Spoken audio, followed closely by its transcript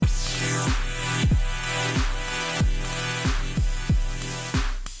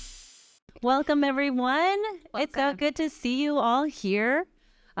Welcome, everyone. It's so good to see you all here.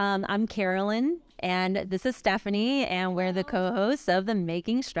 I'm Carolyn, and this is Stephanie, and we're the co-hosts of the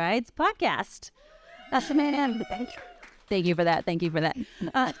Making Strides podcast. Thank you for that. Thank you for that.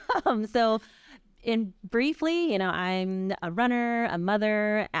 Briefly, I'm a runner, a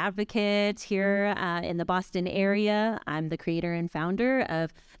mother, advocate here in the Boston area. I'm the creator and founder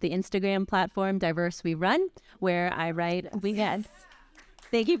of the Instagram platform Diverse We Run, where I write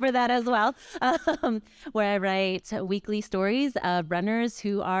Thank you for that as well. Where I write weekly stories of runners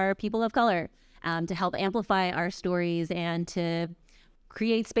who are people of color to help amplify our stories and to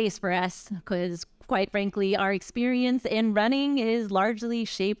create space for us, because quite frankly, our experience in running is largely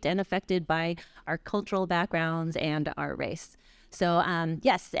shaped and affected by our cultural backgrounds and our race. So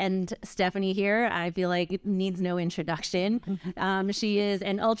yes, and Stephanie here, I feel like needs no introduction. She is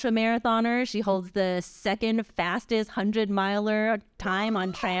an ultra marathoner. She holds the second fastest 100-miler time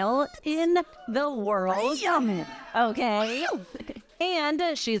on trail in the world. Okay.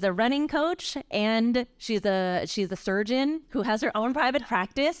 And she's a running coach, and she's a surgeon who has her own private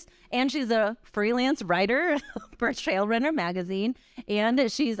practice, and she's a freelance writer for Trail Runner magazine, and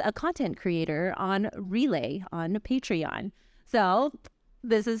she's a content creator on Relay on Patreon. So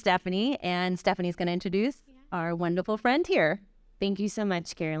this is Stephanie, and Stephanie's going to introduce our wonderful friend here. Thank you so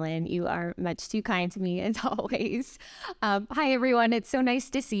much, Carolyn. You are much too kind to me, as always. Hi, everyone. It's so nice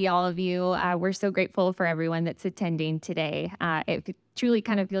to see all of you. We're so grateful for everyone that's attending today. It truly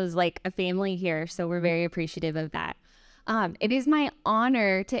kind of feels like a family here, so we're very appreciative of that. It is my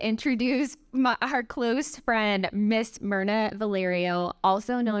honor to introduce our close friend, Miss Myrna Valerio,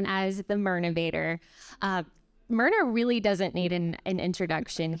 also known as the Myrnavator. Myrna really doesn't need an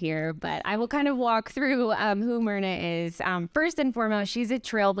introduction here, but I will kind of walk through who Myrna is. First and foremost, she's a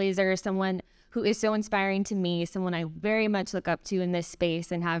trailblazer, someone who is so inspiring to me, someone I very much look up to in this space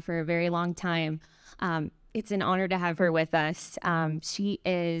and have for a very long time. It's an honor to have her with us. She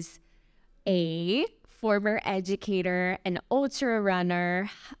is a former educator, an ultra runner,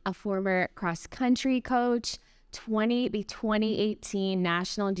 a former cross-country coach, the 2018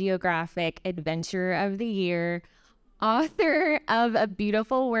 National Geographic Adventurer of the Year, author of A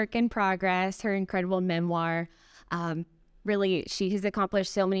Beautiful Work in Progress, her incredible memoir. Really, she has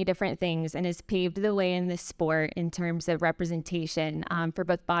accomplished so many different things and has paved the way in this sport in terms of representation for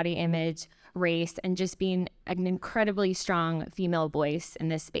both body image, race, and just being an incredibly strong female voice in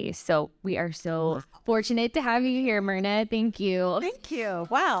this space. So we are so fortunate to have you here, Myrna. Thank you. Thank you.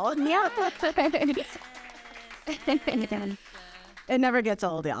 Wow. Yeah. It never gets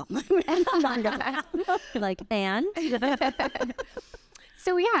old, y'all. Like, and?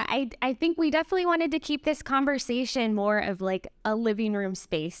 So yeah, I think we definitely wanted to keep this conversation more of like a living room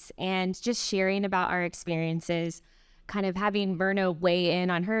space and just sharing about our experiences, kind of having Myrna weigh in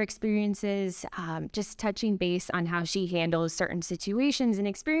on her experiences, just touching base on how she handles certain situations and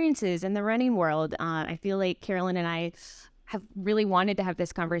experiences in the running world. I feel like Carolyn and I have really wanted to have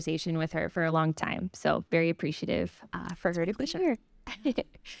this conversation with her for a long time. So very appreciative for her to be here.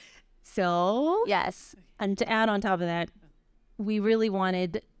 So Yes. And to add on top of that, we really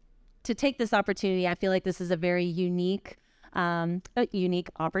wanted to take this opportunity. I feel like this is a very unique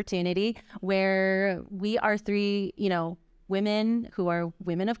opportunity where we are three, women who are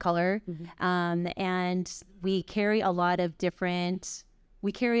women of color. And we carry a lot of different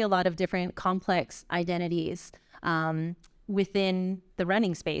complex identities within the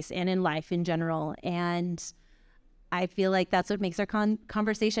running space and in life in general. And I feel like that's what makes our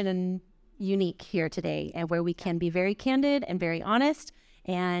conversation unique here today, and where we can be very candid and very honest.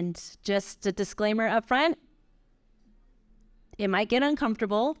 And just a disclaimer up front, it might get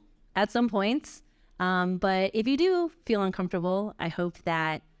uncomfortable at some points. But if you do feel uncomfortable, I hope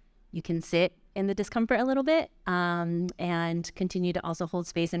that you can sit in the discomfort a little bit and continue to also hold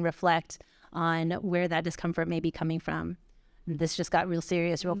space and reflect on where that discomfort may be coming from. This just got real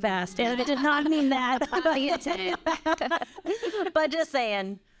serious real fast, and I did not mean that. But just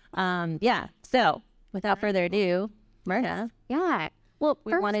saying, yeah. So without further ado, Myrna. yeah, well,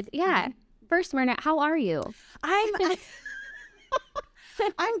 first, Myrna, how are you? I'm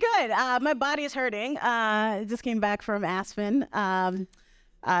good. My body is hurting. I just came back from Aspen, learning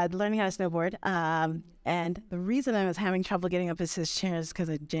how to snowboard. And the reason I was having trouble getting up this chair is because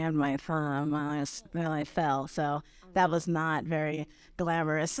I jammed my thumb while I fell. So that was not very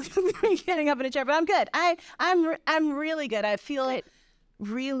glamorous getting up in a chair. But I'm good. I'm really good. I feel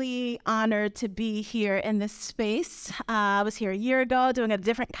really honored to be here in this space. I was here a year ago doing a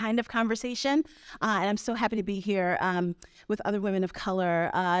different kind of conversation, and I'm so happy to be here with other women of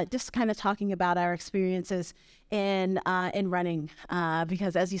color, just kind of talking about our experiences in running,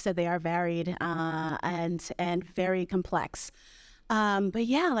 because as you said, they are varied and very complex. But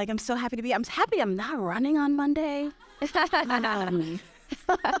yeah, like I'm so happy to be. I'm happy I'm not running on Monday.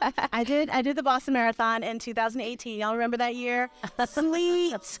 I did the Boston Marathon in 2018. Y'all remember that year?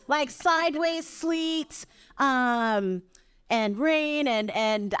 Sleet, like sideways sleet, and rain,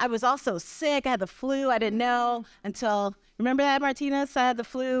 and I was also sick. I had the flu. I didn't know until, remember that, Martinez? I had the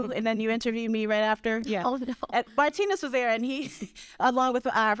flu, and then you interviewed me right after. Yeah. Oh, no. And Martinez was there, and he, along with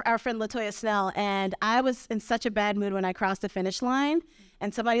our friend Latoya Snell, and I was in such a bad mood when I crossed the finish line,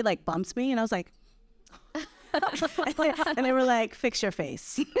 and somebody like bumps me, and I was like, and they were like, fix your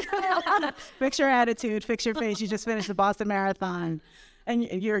face. Fix your attitude, fix your face. You just finished the Boston Marathon and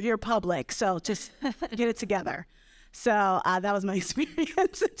you're public, so just get it together. So that was my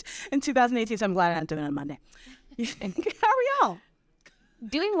experience in 2018, so I'm glad I'm doing it on Monday. How are y'all?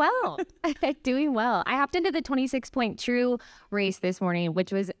 Doing well. Doing well. I hopped into the 26-point true race this morning,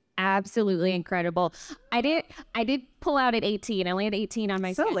 which was absolutely incredible. I did pull out at 18. I only had 18 on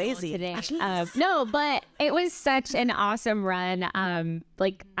my schedule lazy today. No, but it was such an awesome run.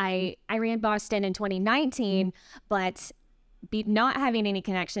 Like I ran Boston in 2019, but not having any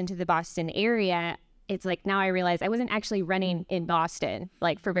connection to the Boston area, it's like now I realize I wasn't actually running in Boston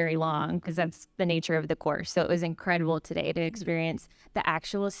like for very long because that's the nature of the course. So it was incredible today to experience the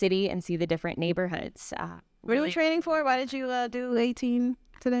actual city and see the different neighborhoods. What are we training for? Why did you do 18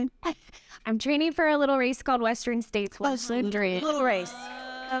 today? I'm training for a little race called Western States 100. Little race.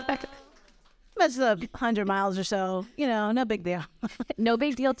 That's 100 miles or so. You know, no big deal. No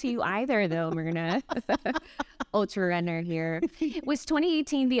big deal to you either, though, Myrna. Ultra runner here. Was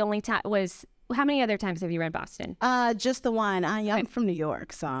 2018 the only time? How many other times have you run Boston? Just the one. I'm from New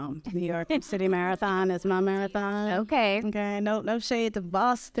York, so New York City Marathon is my marathon. Okay. Okay. No shade to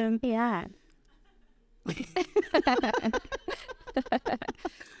Boston. Yeah.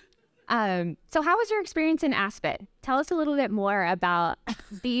 So how was your experience in Aspen? Tell us a little bit more about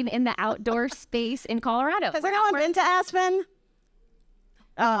being in the outdoor space in Colorado. Has anyone been to Aspen?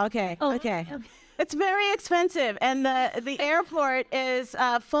 Oh, okay. Okay. It's very expensive, and the airport is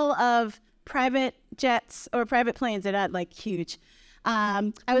full of private jets or private planes. They're not like huge.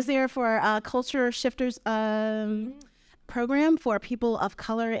 I was there for a Culture Shifters program for people of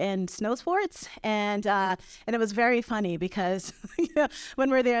color in snow sports, and it was very funny because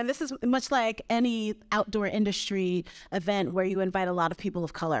when we're there, and this is much like any outdoor industry event where you invite a lot of people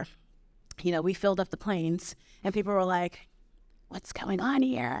of color. You know, we filled up the planes, and people were like, "What's going on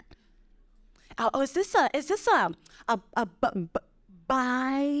here? Oh, is this a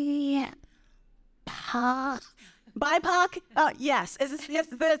BIPOC? Yes. Yes,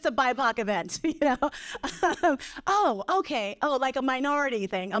 it's a BIPOC event, you know? Oh, okay. Oh, like a minority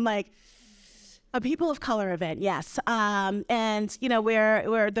thing. I'm like, a people of color event, yes. And, you know,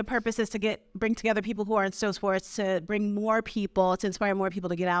 where the purpose is to bring together people who are in snow sports, to bring more people, to inspire more people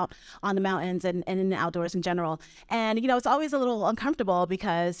to get out on the mountains and in the outdoors in general. And, you know, it's always a little uncomfortable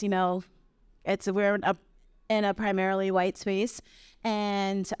because, you know, we're in a primarily white space.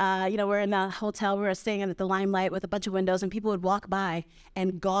 And, you know, we're in the hotel, we were staying at the Limelight with a bunch of windows, and people would walk by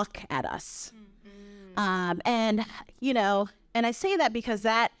and gawk at us. Mm-hmm. And, you know, and I say that because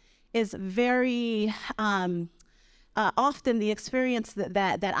that is very often the experience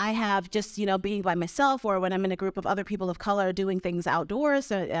that I have just, you know, being by myself or when I'm in a group of other people of color doing things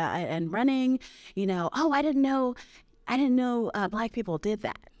outdoors and running, you know, oh, I didn't know Black people did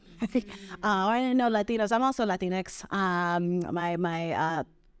that. I didn't know Latinos. I'm also Latinx. My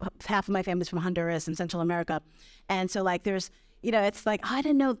half of my family's from Honduras and Central America, and so like there's, you know, it's like, oh, I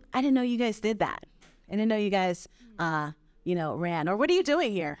didn't know you guys did that. I didn't know you guys, you know, ran. Or what are you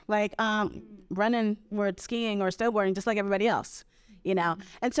doing here? Like running or skiing or snowboarding just like everybody else, you know.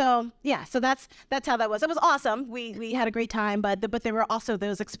 And so yeah, so that's how that was. It was awesome. We had a great time, but there were also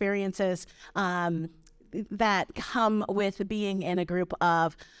those experiences that come with being in a group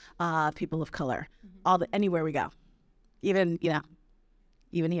of people of color, anywhere we go, even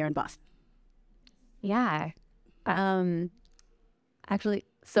here in Boston. Yeah. Actually,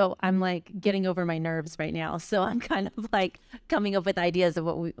 so I'm like getting over my nerves right now. So I'm kind of like coming up with ideas of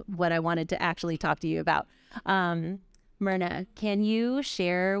what I wanted to actually talk to you about. Myrna, can you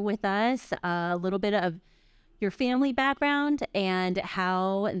share with us a little bit of your family background and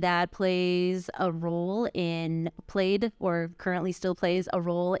how that played or currently still plays a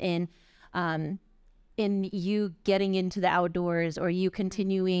role in in you getting into the outdoors or you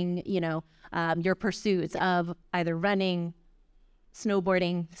continuing, your pursuits of either running,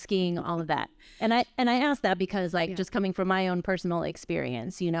 snowboarding, skiing, all of that? And I ask that because just coming from my own personal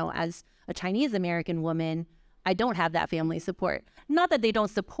experience, as a Chinese American woman, I don't have that family support. Not that they don't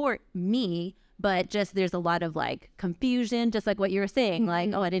support me, but just there's a lot of confusion, just like what you were saying.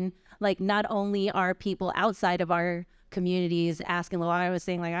 I didn't not only are people outside of our communities asking, I was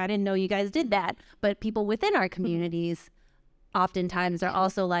saying I didn't know you guys did that, but people within our communities oftentimes are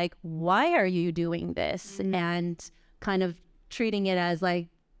also why are you doing this? And kind of treating it as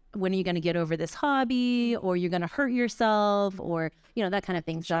when are you going to get over this hobby, or you're going to hurt yourself, or that kind of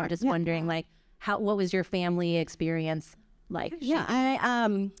thing. So I'm just wondering what was your family experience like? Yeah,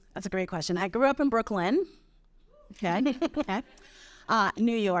 that's a great question. I grew up in Brooklyn. Okay. Okay.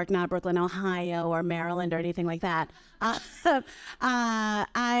 New York, not Brooklyn, Ohio, or Maryland, or anything like that.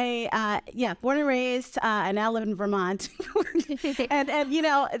 Born and raised. I now live in Vermont, and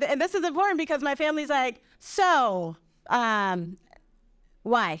and this is important because my family's so.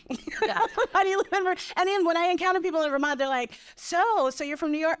 Why? How do you live in Vermont? And then when I encounter people in Vermont, they're like, so you're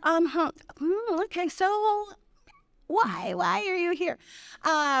from New York? Okay, so why are you here?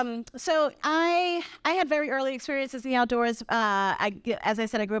 So I had very early experiences in the outdoors. As I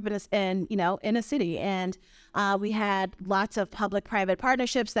said, I grew up in a city, and we had lots of public-private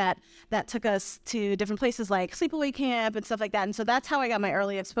partnerships that took us to different places like sleepaway camp and stuff like that. And so that's how I got my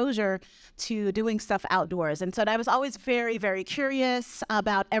early exposure to doing stuff outdoors. And so I was always very, very curious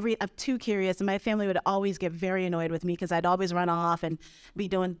about too curious. And my family would always get very annoyed with me because I'd always run off and be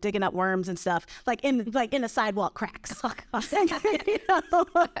digging up worms and stuff, in the sidewalk cracks. And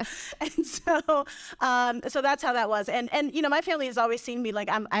so that's how that was. And my family has always seen me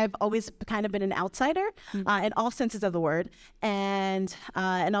I've always kind of been an outsider. In all senses of the word, and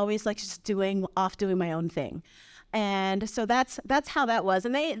always just doing my own thing. And so that's how that was.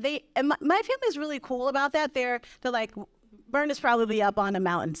 And my family is really cool about that. They're like, Bern is probably up on a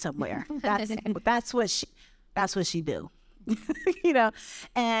mountain somewhere. That's what she do.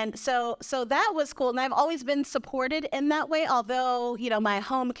 And so that was cool. And I've always been supported in that way, although, my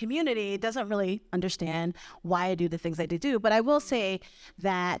home community doesn't really understand why I do the things I do. But I will say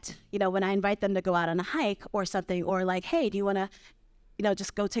that, when I invite them to go out on a hike or something, or hey, do you want to,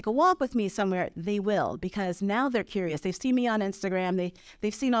 just go take a walk with me somewhere, they will, because now they're curious. They've seen me on Instagram.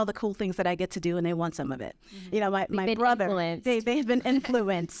 They've seen all the cool things that I get to do, and they want some of it. My brother, they've been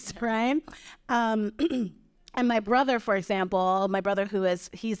influenced, right? And my brother, for example,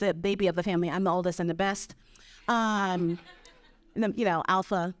 he's the baby of the family. I'm the oldest and the best. Alpha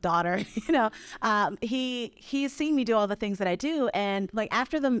daughter, he's seen me do all the things that I do. And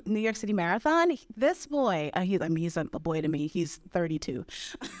after the New York City Marathon, this boy, he's a boy to me, he's 32,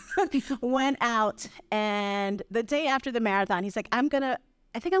 went out, and the day after the marathon, he's like, I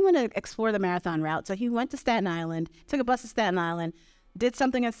think I'm going to explore the marathon route. So he went to Staten Island, took a bus to Staten Island, did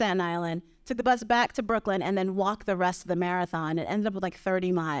something at Staten Island, took the bus back to Brooklyn, and then walked the rest of the marathon. It ended up with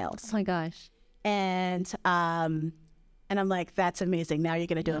 30 miles. Oh my gosh. And I'm like, that's amazing. Now you're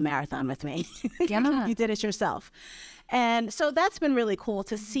going to do a marathon with me. Yeah. You did it yourself. And so that's been really cool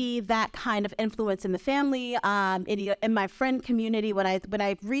to see that kind of influence in the family, in my friend community. When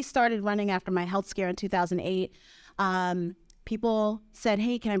I restarted running after my health scare in 2008, people said,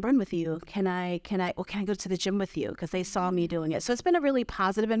 hey, can I run with you? Can I go to the gym with you? Because they saw me doing it. So it's been a really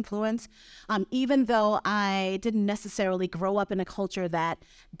positive influence, even though I didn't necessarily grow up in a culture that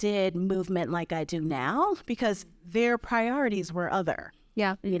did movement like I do now, because their priorities were other.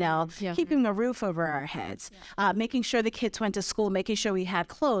 Yeah. Keeping a roof over our heads, making sure the kids went to school, making sure we had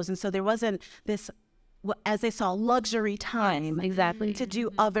clothes. And so there wasn't this, as they saw, luxury time exactly to do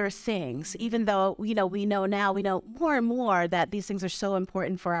other things, even though we know more and more that these things are so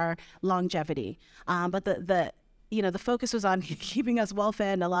important for our longevity, but the focus was on keeping us well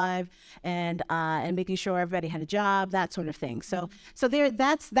fed and alive, and making sure everybody had a job, that sort of thing. So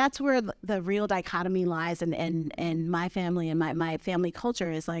that's where the real dichotomy lies in my family and my family culture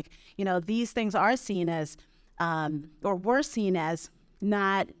is these things are seen as or were seen as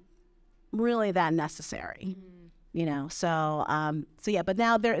not really that necessary, so yeah, but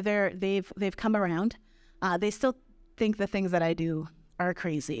now they've come around. They still think the things that I do are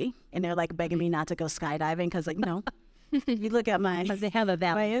crazy, and they're begging me not to go skydiving because you look at they have a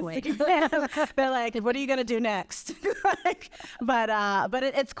valid point. They're like, what are you gonna do next? But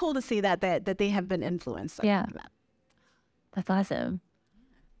it's cool to see that they have been influenced. Yeah, that's awesome.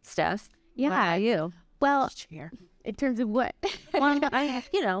 Steph, yeah, what about you? Well, in terms of what? Well,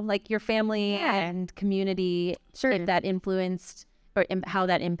 your family and community, sure, if that influenced or how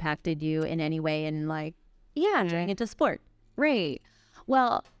that impacted you in any way in like Yeah. getting into sport. Right.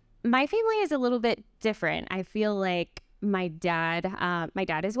 Well, my family is a little bit different. I feel like my dad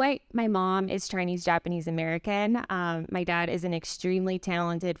is white. My mom is Chinese, Japanese American. My dad is an extremely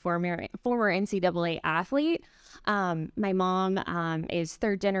talented former NCAA athlete. My mom is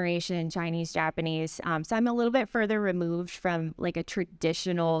third generation Chinese, Japanese. So I'm a little bit further removed from like a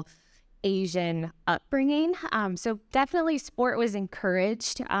traditional Asian upbringing. So definitely sport was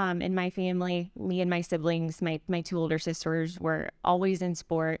encouraged in my family. Me and my siblings, my two older sisters were always in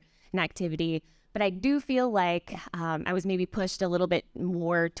sport and activity. But I do feel like I was maybe pushed a little bit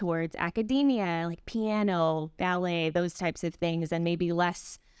more towards academia, like piano, ballet, those types of things, and maybe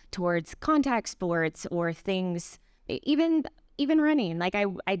less towards contact sports or things, even running. Like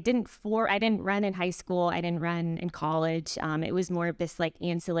I didn't run in high school. I didn't run in college. It was more of this like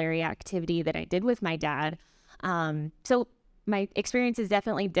ancillary activity that I did with my dad. So my experience is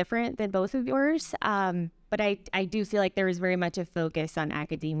definitely different than both of yours. But I do feel like there was very much a focus on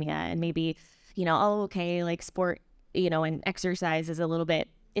academia and maybe, like sport, and exercise is a little bit,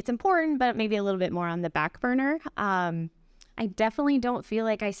 it's important, but maybe a little bit more on the back burner. I definitely don't feel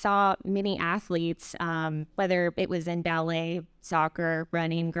like I saw many athletes, whether it was in ballet, soccer,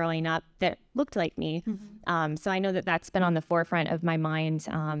 running, growing up, that looked like me. So I know that that's been on the forefront of my mind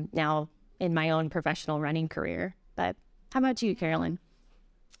now in my own professional running career. But how about you, Carolyn?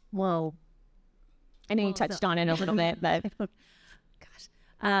 Whoa. I know you touched on it a little bit, but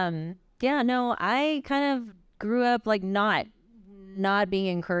yeah, no, I kind of grew up like not being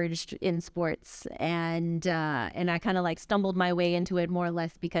encouraged in sports, and I kind of like stumbled my way into it more or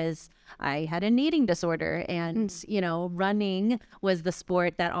less because I had an eating disorder, and running was the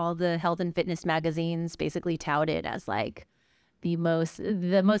sport that all the health and fitness magazines basically touted as like the most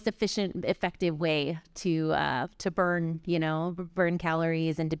efficient, effective way to burn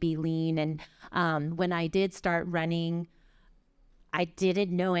calories and to be lean. And when I did start running, I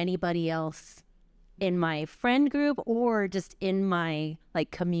didn't know anybody else in my friend group or just in my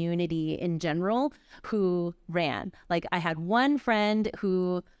like community in general who ran. Like I had one friend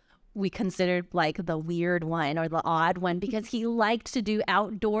who we considered like the weird one or the odd one because he liked to do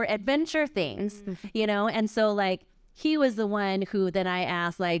outdoor adventure things, and so like he was the one who then I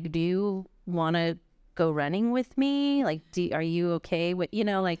asked, like, do you want to go running with me? Like, are you okay with,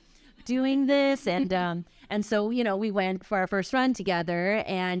 like doing this? And so, we went for our first run together,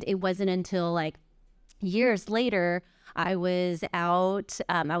 and it wasn't until like years later, I was out,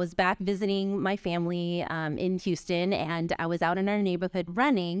 I was back visiting my family in Houston, and I was out in our neighborhood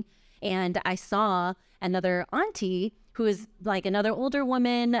running, and I saw another auntie who is like another older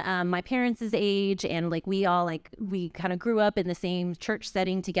woman, my parents' age, and like we kind of grew up in the same church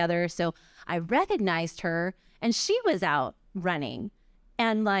setting together. So I recognized her, and she was out running,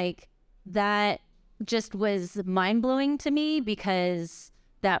 and like that just was mind-blowing to me because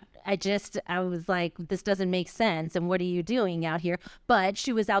I was like, this doesn't make sense. And what are you doing out here? But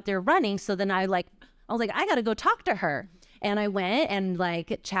she was out there running. So then I was like, I got to go talk to her. And I went and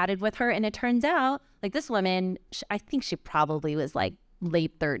like chatted with her. And it turns out like this woman, I think she probably was like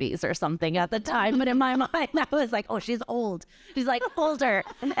late 30s or something at the time. But in my mind, I was like, oh, she's old. She's like older.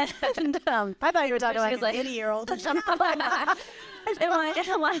 And I thought you were talking like an 80-year-old. In my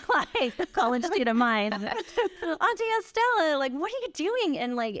like college student of mine, Auntie Estella, like, what are you doing?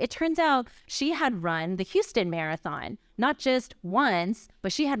 And like, it turns out she had run the Houston Marathon, not just once,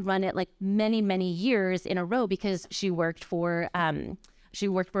 but she had run it like many, many years in a row because she worked for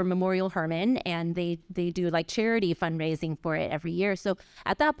Memorial Hermann, and they do like charity fundraising for it every year. So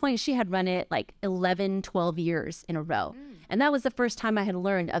at that point, she had run it like 11, 12 years in a row. And that was the first time I had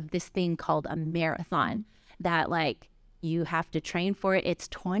learned of this thing called a marathon that like, you have to train for it. It's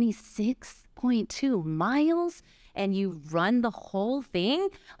 26.2 miles and you run the whole thing.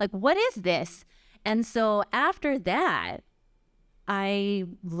 Like, what is this? And so after that, I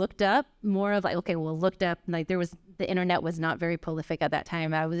looked up more of like, like the internet was not very prolific at that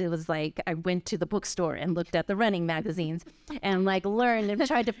time. It was like, I went to the bookstore and looked at the running magazines and like learned and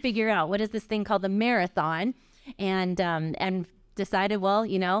tried to figure out what is this thing called the marathon, and decided, well,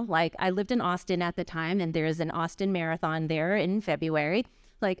 like I lived in Austin at the time, and there's an Austin Marathon there in February.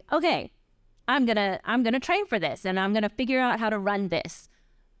 Like, okay, I'm gonna train for this, and I'm gonna figure out how to run this.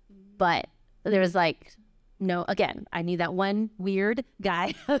 But there was like, no, again, I knew that one weird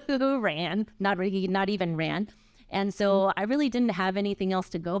guy who ran, not even ran, and so I really didn't have anything else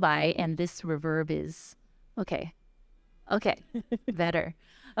to go by. And this reverb is okay, better,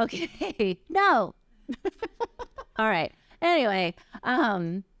 okay, no, all right. Anyway,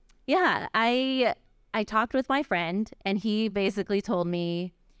 yeah, I I talked with my friend, and he basically told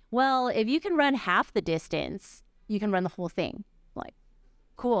me, well, if you can run half the distance, you can run the whole thing. Like,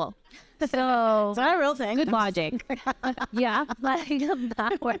 cool. So It's not a real thing. good logic. Yeah, like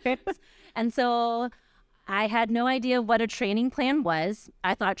that works. And so I had no idea what a training plan was.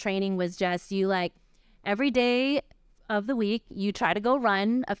 I thought training was just you like every day of the week, you try to go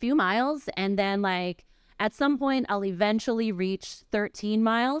run a few miles, and then like at some point I'll eventually reach 13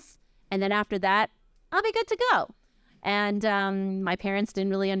 miles. And then after that, I'll be good to go. And my parents didn't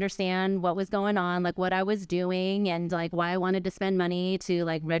really understand what was going on, like what I was doing and like why I wanted to spend money to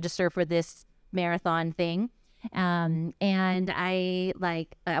like register for this marathon thing. And I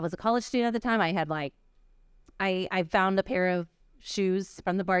was a college student at the time. I had like, I found a pair of shoes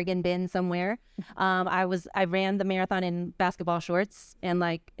from the bargain bin somewhere. I ran the marathon in basketball shorts and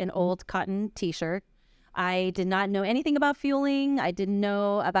like an old cotton t-shirt. I did not know anything about fueling. I didn't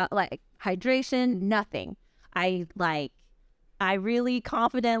know about like hydration, nothing. I really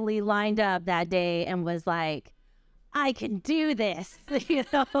confidently lined up that day and was like, I can do this. You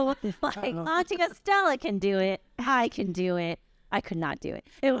know, like Auntie Stella can do it. I can do it. I could not do it.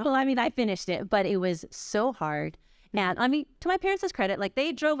 I finished it, but it was so hard. And I mean, to my parents' credit, like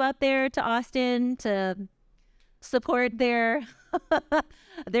they drove up there to Austin to support their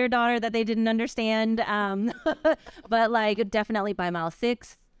their daughter that they didn't understand. But like definitely by mile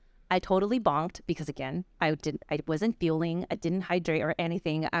 6, I totally bonked because again, I wasn't fueling, I didn't hydrate or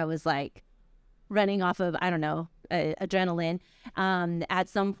anything. I was like running off of, I don't know, adrenaline. At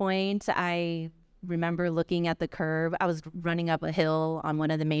some point, I remember looking at the curb. I was running up a hill on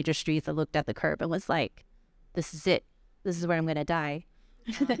one of the major streets. I looked at the curb and was like, this is it. This is where I'm going to die.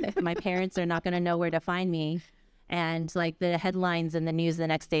 My parents are not going to know where to find me. And like the headlines in the news the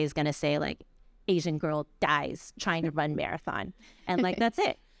next day is going to say like, Asian girl dies trying to run marathon. And like, that's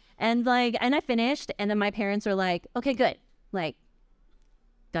it. And I finished, and then my parents were like, okay, good. Like,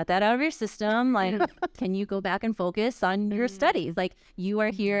 got that out of your system. Like, can you go back and focus on your studies? Like, you are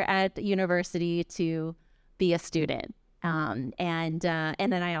here at the university to be a student. And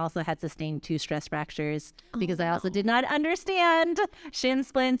then I also had sustained 2 stress fractures because I also did not understand shin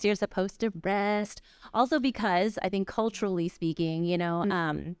splints. You're supposed to rest. Also because I think culturally speaking,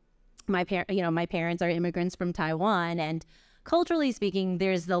 my parents are immigrants from Taiwan, and culturally speaking,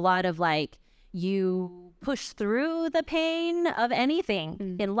 there's a lot of like, you push through the pain of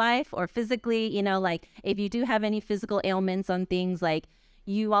anything in life or physically, like if you do have any physical ailments on things, like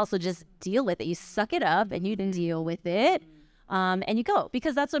you also just deal with it. You suck it up and you deal with it. And you go,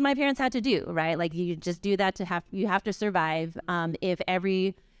 because that's what my parents had to do, right? Like you just do that you have to survive. I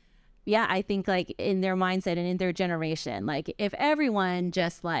think like in their mindset and in their generation, like if everyone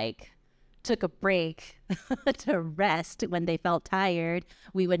just like took a break to rest when they felt tired,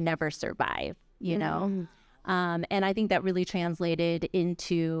 we would never survive, and I think that really translated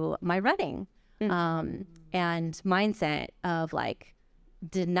into my running and mindset of like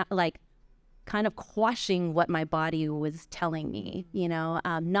kind of quashing what my body was telling me,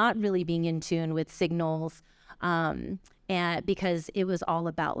 not really being in tune with signals, and because it was all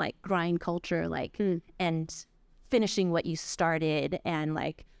about like grind culture, like and finishing what you started and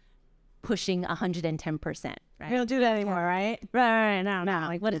like pushing 110%, right? We don't do that anymore, right? Right. No.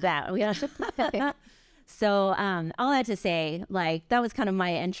 Like, what is that? So, all that to say, like, that was kind of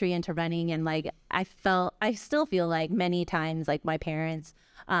my entry into running. And like, I still feel like many times, like my parents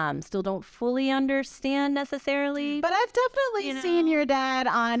still don't fully understand necessarily. But I've definitely seen your dad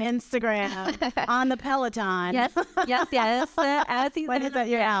on Instagram on the Peloton. Yes. As he's when he's at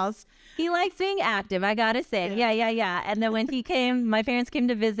your house. He likes being active, I gotta say. Yeah. And then when my parents came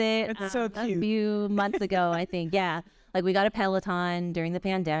to visit It's so a cute. few months ago, I think, yeah. Like we got a Peloton during the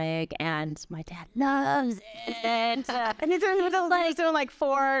pandemic, and my dad loves it. And he's doing like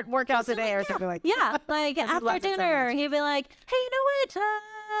 4 workouts a day or something like that. Yeah, like after loves it so dinner, much. he'd be like, "Hey, you know what?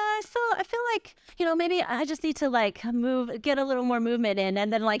 I feel like maybe I just need to like get a little more movement in."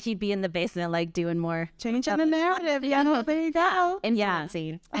 And then like he'd be in the basement like doing more. Changing the narrative. Yeah, there you go. And yeah,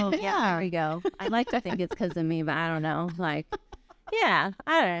 oh yeah, there you go. I like to think it's because of me, but I don't know. Like, yeah,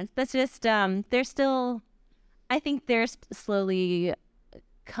 I don't know. That's just they're still. I think they're slowly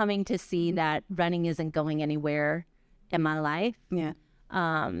coming to see that running isn't going anywhere in my life. Yeah.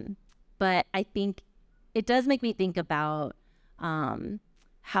 But I think it does make me think about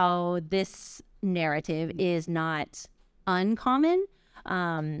how this narrative is not uncommon.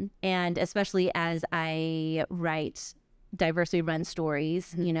 And especially as I write Diverse We Run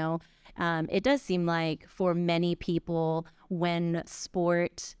stories, it does seem like for many people, when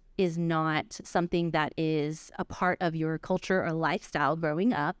sport is not something that is a part of your culture or lifestyle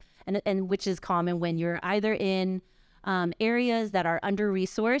growing up, and which is common when you're either in areas that are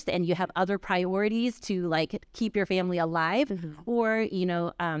under-resourced and you have other priorities to like keep your family alive, or, you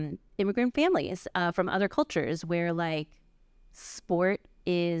know, immigrant families from other cultures where like sport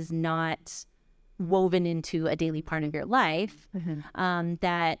is not woven into a daily part of your life,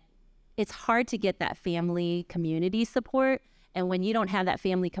 that it's hard to get that family community support. And when you don't have that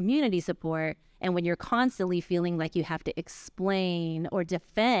family community support, and when you're constantly feeling like you have to explain or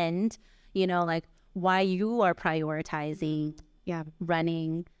defend, you know, like why you are prioritizing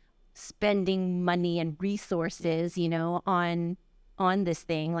running, spending money and resources, you know, on this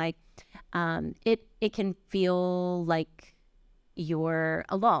thing, like it can feel like you're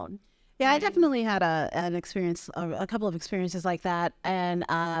alone. Yeah, I definitely had an experience, a couple of experiences like that. And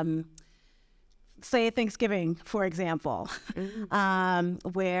say Thanksgiving, for example,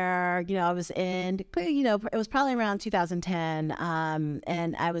 where, you know, I was in, you know, it was probably around 2010.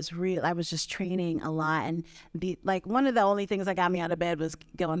 And I was just training a lot. And one of the only things that got me out of bed was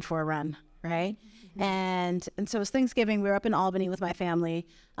going for a run. Right. And so it was Thanksgiving. We were up in Albany with my family.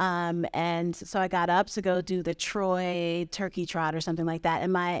 And so I got up to go do the Troy turkey trot or something like that.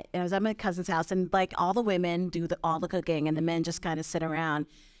 And I was at my cousin's house, and like all the women do all the cooking, and the men just kind of sit around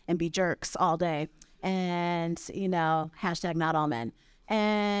and be jerks all day. And, you know, hashtag not all men.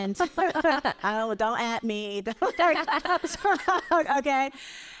 And don't at me. Okay.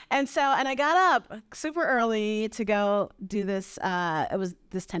 And I got up super early to go do this. It was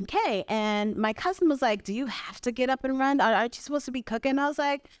this 10K. And my cousin was like, do you have to get up and run? Aren't you supposed to be cooking? I was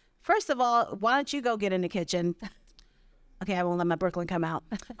like, first of all, why don't you go get in the kitchen? Okay, I won't let my Brooklyn come out.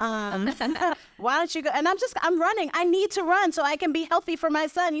 Why don't you go? And I'm running. I need to run so I can be healthy for my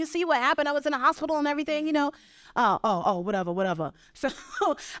son. You see what happened? I was in a hospital and everything, you know. Whatever. So,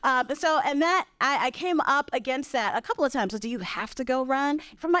 and that I came up against that a couple of times. So, do you have to go run?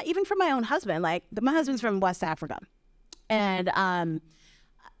 Even from my own husband. Like my husband's from West Africa, and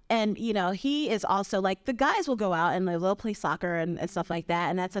you know, he is also like, the guys will go out and they'll play soccer and stuff like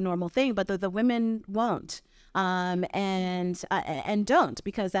that, and that's a normal thing. But the women won't. And don't,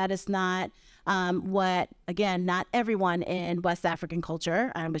 because that is not what, again, not everyone in West African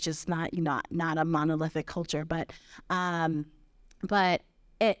culture, which is not a monolithic culture, but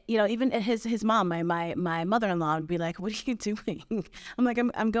it, you know, even his mom, my mother-in-law would be like, what are you doing? I'm like,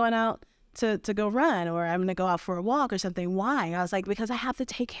 I'm going out to go run, or I'm gonna go out for a walk or something. Why? And I was like, because I have to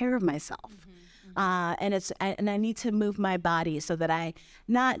take care of myself. And I need to move my body so that I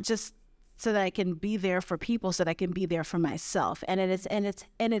can be there for people, so that I can be there for myself. And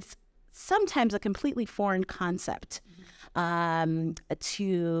it's sometimes a completely foreign concept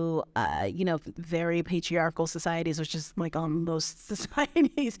to you know, very patriarchal societies, which is like on most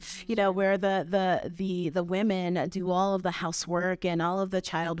societies, you know, where the women do all of the housework and all of the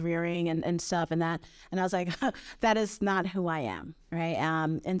child rearing and stuff, and I was like, that is not who I am, right?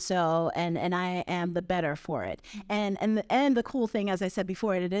 And so and I am the better for it. And the cool thing, as I said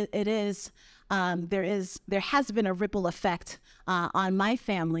before, it is there has been a ripple effect on my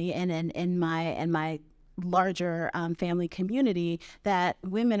family and in my larger family community, that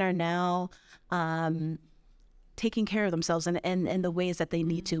women are now taking care of themselves in the ways that they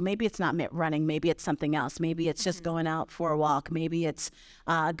need to. Maybe it's not running, maybe it's something else. Maybe it's just going out for a walk. Maybe it's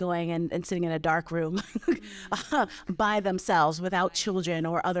going and sitting in a dark room by themselves without children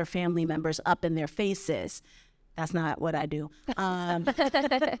or other family members up in their faces. That's not what I do.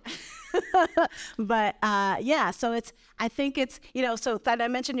 But yeah, so I think it's, you know, so that I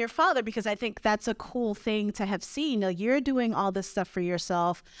mentioned your father, because I think that's a cool thing to have seen. Like, you're doing all this stuff for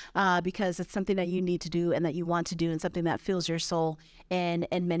yourself because it's something that you need to do and that you want to do, and something that fills your soul in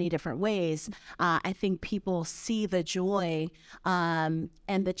many different ways. I think people see the joy and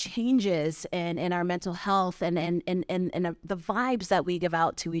the changes in our mental health and the vibes that we give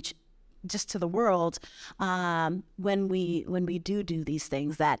out to just to the world, when we do these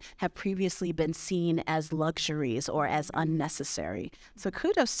things that have previously been seen as luxuries or as unnecessary. So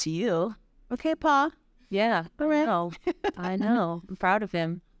kudos to you. Okay, Pa? Yeah, all right. I know. I'm proud of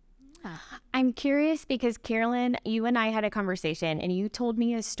him. I'm curious because, Carolyn, you and I had a conversation and you told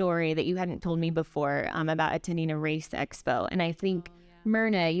me a story that you hadn't told me before about attending a race expo. And I think,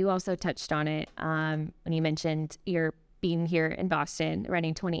 Myrna, you also touched on it when you mentioned your being here in Boston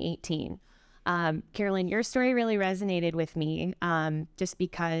running 2018. Carolyn, your story really resonated with me just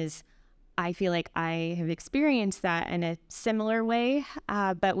because I feel like I have experienced that in a similar way,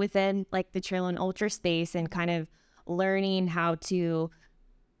 but within like the trail and ultra space, and kind of learning how to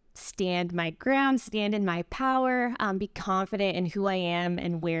stand my ground, stand in my power, be confident in who I am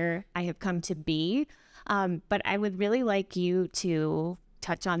and where I have come to be. But I would really like you to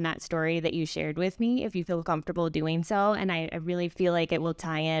touch on that story that you shared with me if you feel comfortable doing so. And I really feel like it will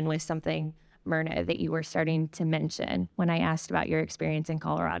tie in with something, Myrna, that you were starting to mention when I asked about your experience in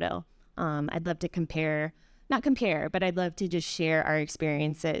Colorado. I'd love to not compare, but I'd love to just share our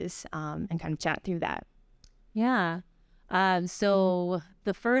experiences and kind of chat through that. Yeah. So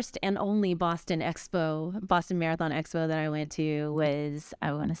the first and only Boston Marathon Expo that I went to was,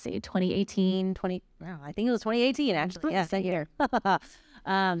 I want to say 2018, I think it was 2018 actually. Yes, that year.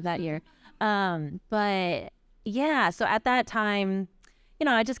 That year. But yeah, so at that time,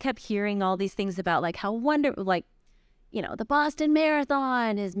 I just kept hearing all these things about like how the Boston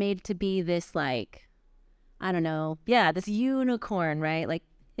Marathon is made to be this like, I don't know. Yeah, this unicorn, right? Like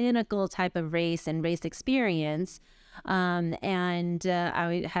pinnacle type of race and race experience. I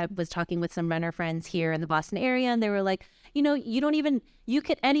was talking with some runner friends here in the Boston area, and they were like,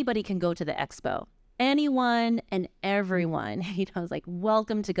 anybody can go to the expo. Anyone and everyone, is like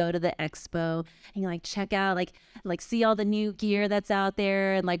welcome to go to the expo and like check out, like see all the new gear that's out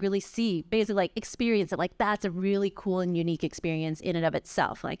there and like really see, basically like experience it. Like that's a really cool and unique experience in and of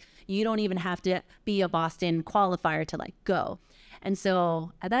itself. Like you don't even have to be a Boston qualifier to like go. And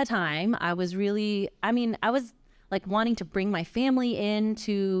so at that time, I was like wanting to bring my family in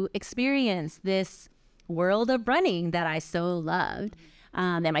to experience this world of running that I so loved.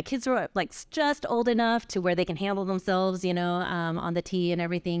 And my kids were like just old enough to where they can handle themselves, on the tee and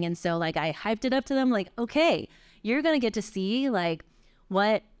everything. And so like I hyped it up to them like, okay, you're going to get to see like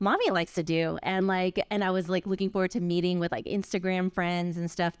what mommy likes to do. And I was like looking forward to meeting with like Instagram friends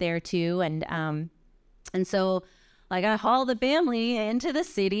and stuff there too. And so like I haul the family into the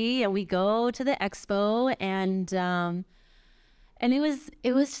city and we go to the expo and it was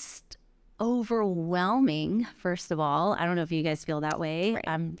just overwhelming. First of all, I don't know if you guys feel that way.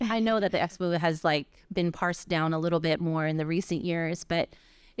 Right. I know that the expo has like been parsed down a little bit more in the recent years, but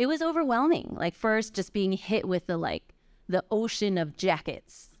it was overwhelming. Like first just being hit with the ocean of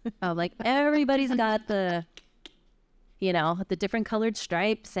jackets of like everybody's got the different colored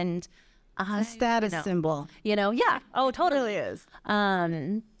stripes and a status symbol. Yeah. Oh, totally. It really is.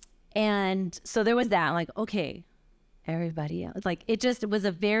 And so there was that, like, okay, everybody else. Like, it just was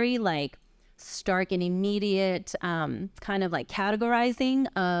a very, like, stark and immediate kind of, like, categorizing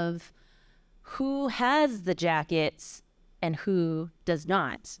of who has the jackets and who does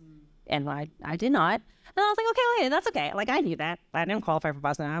not. And I did not. And I was like, okay, that's okay. Like, I knew that. I didn't qualify for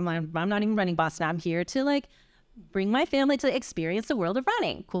Boston. I'm not even running Boston. I'm here to, like, bring my family to experience the world of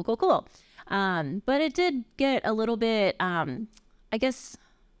running. Cool. But it did get a little bit, I guess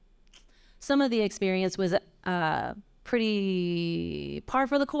some of the experience was pretty par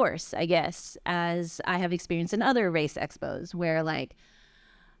for the course, I guess, as I have experienced in other race expos where like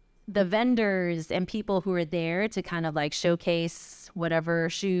the vendors and people who were there to kind of like showcase whatever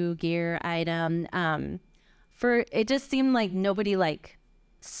shoe, gear, item, it just seemed like nobody like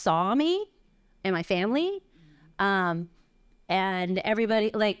saw me and my family. And everybody,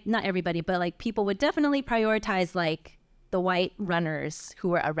 like, not everybody, but like people would definitely prioritize like the white runners who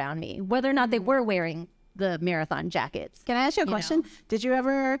were around me, whether or not they were wearing the marathon jackets. Can I ask you a question? Did you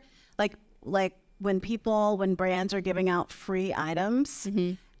ever like when brands are giving out free items,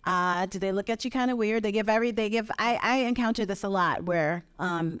 do they look at you kind of weird? I encounter this a lot where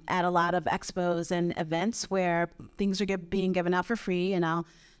at a lot of expos and events where things are being given out for free and I'll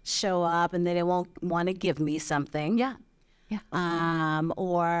show up and they won't want to give me something. Yeah.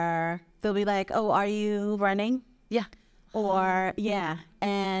 Or they'll be like, oh, are you running? Yeah. Or yeah.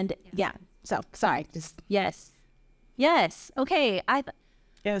 And yeah. So sorry. Just yes. Okay.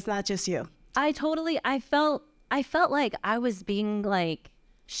 It's not just you. I felt like I was being like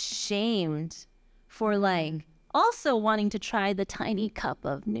shamed for like also wanting to try the tiny cup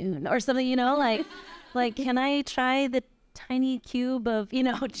of noon or something, like can I try the tiny cube of,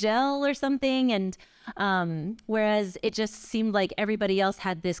 gel or something? And whereas it just seemed like everybody else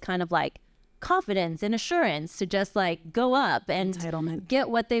had this kind of like confidence and assurance to just like go up and entitlement, get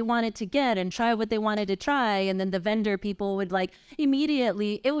what they wanted to get and try what they wanted to try. And then the vendor people would like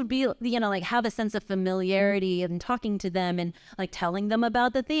immediately, it would be, like have a sense of familiarity and talking to them and like telling them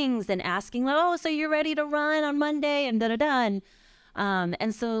about the things and asking like, oh, so you're ready to run on Monday and da-da-da.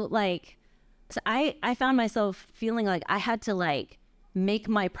 And so like, so I found myself feeling like I had to like make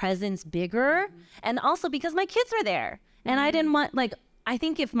my presence bigger. And also because my kids were there and I didn't want like, I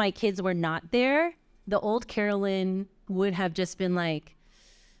think if my kids were not there, the old Carolyn would have just been like,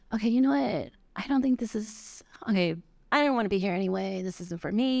 okay, you know what? I don't think this is, okay, I don't want to be here anyway. This isn't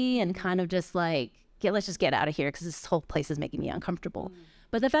for me. And kind of just like, let's just get out of here because this whole place is making me uncomfortable.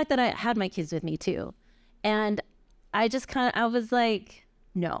 But the fact that I had my kids with me too. And I just I was like,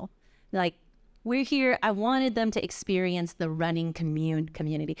 no. Like, we're here. I wanted them to experience the running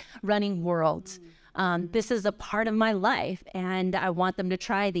community, running world. This is a part of my life, and I want them to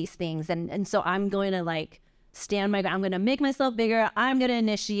try these things. And so I'm going to like stand my ground. I'm going to make myself bigger. I'm going to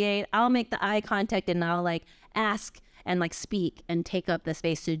initiate. I'll make the eye contact, and I'll like ask and like speak and take up the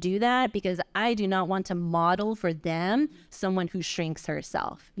space to do that, because I do not want to model for them someone who shrinks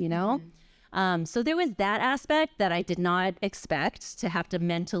herself, you know? So there was that aspect that I did not expect to have to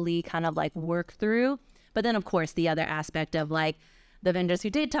mentally kind of like work through. But then, of course, the other aspect of like the vendors who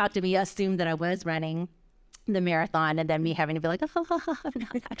did talk to me assumed that I was running the marathon, and then me having to be like, oh, I'm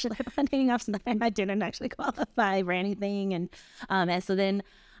not actually running. I didn't actually qualify for anything. And so then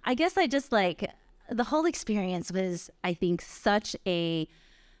I guess I just like, the whole experience was, I think, such a,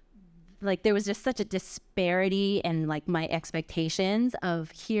 like, there was just such a disparity in like my expectations of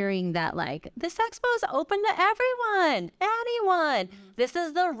hearing that like, this expo is open to everyone, anyone. This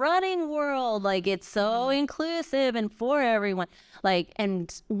is the running world. Like, it's so inclusive and for everyone. Like,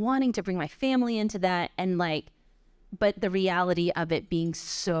 and wanting to bring my family into that, and like, but the reality of it being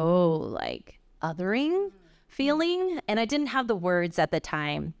so like othering feeling. And I didn't have the words at the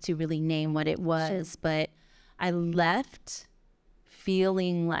time to really name what it was, but I left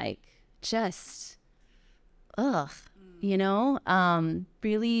feeling like just, you know,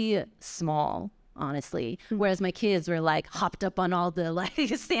 really small, honestly. Whereas my kids were like hopped up on all the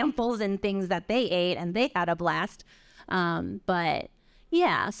like samples and things that they ate, and they had a blast. But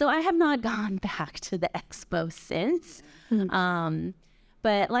yeah, so I have not gone back to the expo since.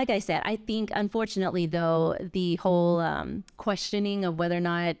 But like I said, I think unfortunately though, the whole questioning of whether or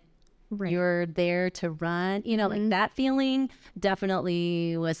not you're there to run, you know, like that feeling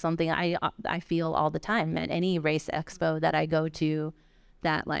definitely was something I feel all the time at any race expo that I go to,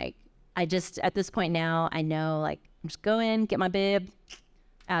 that like, I just, at this point now, I know like, just go in, get my bib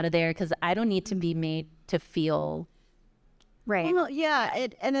out of there, because I don't need to be made to feel. Right. Well, yeah,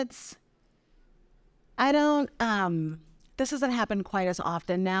 I don't, this doesn't happen quite as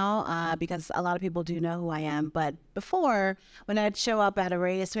often now because a lot of people do know who I am. But before, when I'd show up at a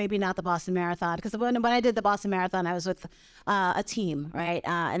race, maybe not the Boston Marathon, because when I did the Boston Marathon, I was with a team, right?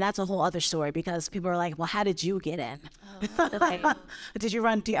 And that's a whole other story, because people are like, well, how did you get in? Did you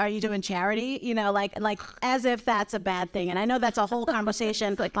run? Are you doing charity? You know, like as if that's a bad thing. And I know that's a whole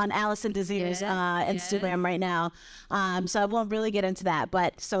conversation on Allison Desir's Instagram right now. So I won't really get into that.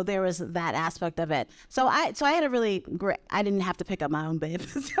 But so there was that aspect of it. So I had a really great, I didn't have to pick up my own bib.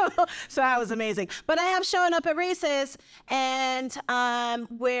 so that was amazing. But I have shown up at races, and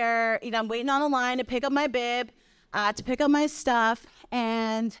where, you know, I'm waiting on a line to pick up my bib, to pick up my stuff.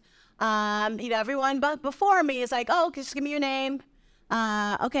 And you know, everyone but before me is like, oh, just give me your name.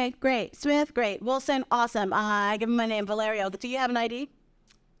 Okay, great. Smith, great. Wilson, awesome. I give him my name, Valerio. Do you have an ID?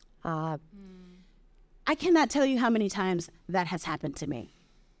 I cannot tell you how many times that has happened to me.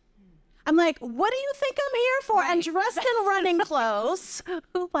 I'm like, what do you think I'm here for? I'm dressed in running clothes.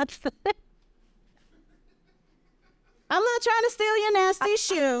 Who wants to? I'm not trying to steal your nasty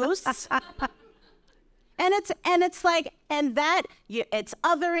shoes. And it's like, and that, it's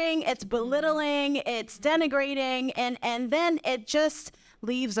othering, it's belittling, it's denigrating, and then it just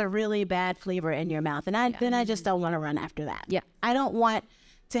leaves a really bad flavor in your mouth. And then I just don't want to run after that. Yeah. I don't want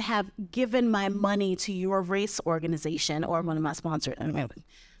to have given my money to your race organization or one of my sponsors. I mean,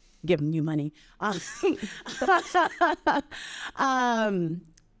 giving you money.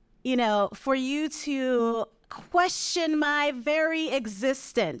 You know, for you to question my very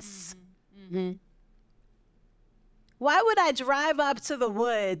existence. Why would I drive up to the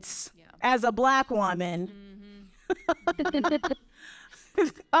woods as a Black woman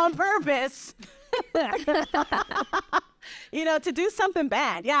on purpose, you know, to do something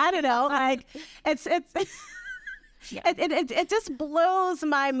bad? Yeah, I don't know. Like, it just blows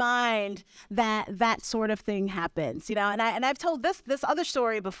my mind that sort of thing happens, you know. And I've told this other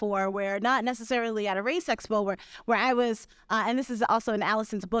story before, where not necessarily at a race expo, where I was, and this is also in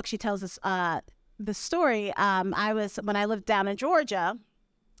Allison's book. She tells us the story. I was, when I lived down in Georgia.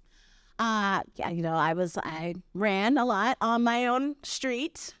 You know, I ran a lot on my own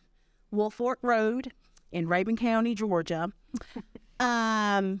street, Wolf Fork Road in Rabun County, Georgia.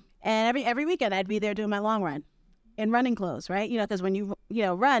 And every weekend I'd be there doing my long run in running clothes, right? You know, because when you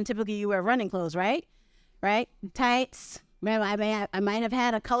run, typically you wear running clothes, right? Tights. I might have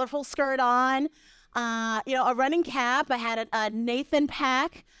had a colorful skirt on, you know, a running cap. I had a Nathan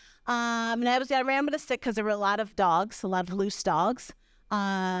pack. And I ran with a stick because there were a lot of dogs, a lot of loose dogs.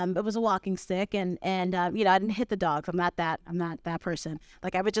 It was a walking stick, and you know, I didn't hit the dogs. I'm not that person.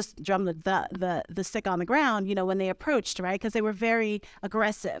 Like, I would just drum the stick on the ground, you know, when they approached, right? Because they were very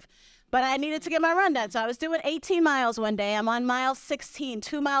aggressive. But I needed to get my run done. So I was doing 18 miles one day. I'm on mile 16,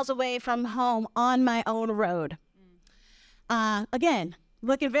 2 miles away from home on my own road. Again,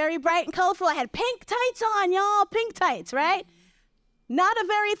 looking very bright and colorful. I had pink tights on, y'all. Pink tights, right? Not a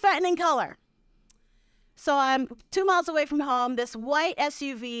very threatening color. So I'm 2 miles away from home. This white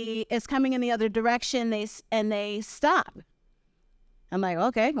SUV is coming in the other direction. They stop. I'm like,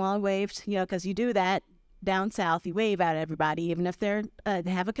 okay, well, I waved, you know, because you do that down south. You wave at everybody, even if they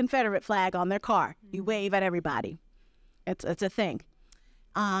have a Confederate flag on their car. You wave at everybody. It's a thing.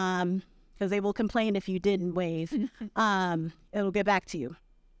 Because they will complain if you didn't wave. It'll get back to you.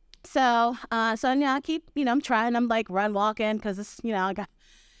 So yeah, I keep, you know, I'm trying. I'm like walking because it's, you know, I got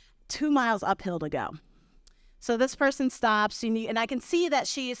 2 miles uphill to go. So this person stops, and I can see that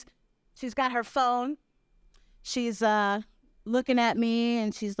she's got her phone. She's looking at me,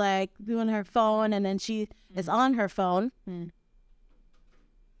 and she's like doing her phone, and then she is on her phone. So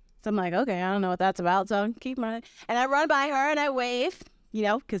I'm like, okay, I don't know what that's about. So I keep running, and I run by her and I wave, you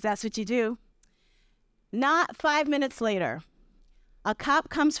know, because that's what you do. Not 5 minutes later, a cop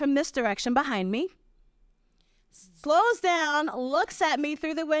comes from this direction behind me, slows down, looks at me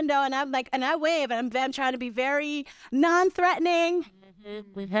through the window, and I'm like, and I wave, and I'm trying to be very non-threatening.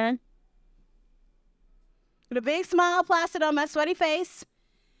 With a big smile plastered on my sweaty face.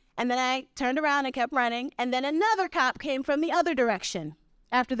 And then I turned around and kept running. And then another cop came from the other direction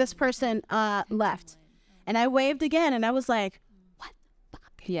after this person left. And I waved again, and I was like, what the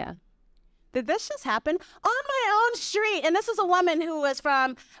fuck? Yeah. Did this just happen on my own street? And this is a woman who was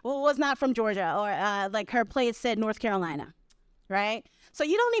not from Georgia, or like her place said North Carolina, right? So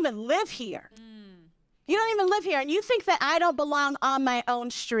you don't even live here. You don't even live here, and you think that I don't belong on my own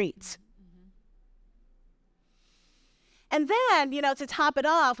street. And then, you know, to top it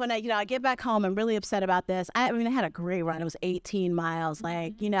off, when I get back home, I'm really upset about this. I mean, I had a great run. It was 18 miles.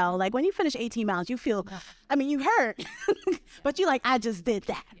 Like, you know, like when you finish 18 miles, you feel, I mean, you hurt, but you like, I just did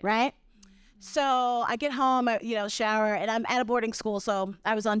that, right? So I get home, you know, shower, and I'm at a boarding school. So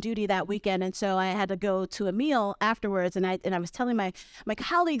I was on duty that weekend. And so I had to go to a meal afterwards. And I was telling my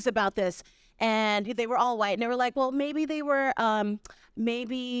colleagues about this, and they were all white. And they were like, well, maybe they were,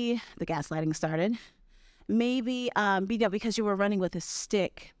 maybe the gaslighting started. Maybe, you know, because you were running with a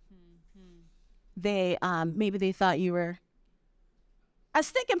stick, maybe they thought you were a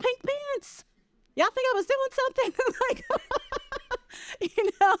stick in pink pants. Y'all think I was doing something? Like, you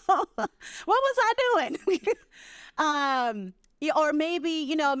know, what was I doing? Yeah, or maybe,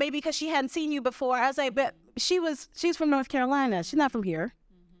 you know, maybe because she hadn't seen you before. I was like, but she's from North Carolina. She's not from here.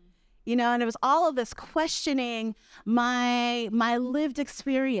 You know, and it was all of this questioning my lived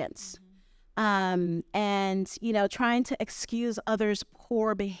experience. And, you know, trying to excuse others'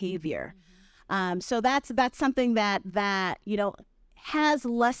 poor behavior. So that's something that, you know, has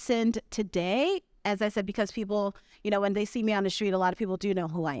lessened today, as I said, because people, you know, when they see me on the street, a lot of people do know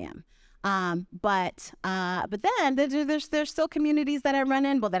who I am. But then there's still communities that I run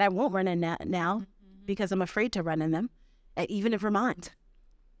in, well, that I won't run in now because I'm afraid to run in them, even in Vermont.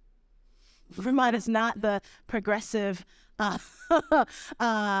 Vermont is not the progressive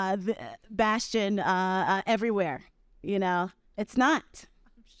the bastion everywhere, you know, it's not.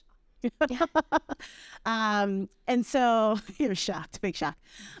 And so you're shocked, big shock.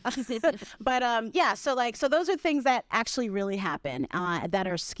 But yeah, so those are things that actually really happen, that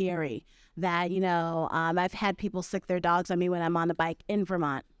are scary, that, you know, I've had people sick their dogs on me when I'm on the bike in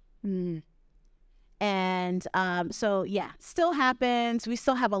Vermont. And so, yeah, still happens. We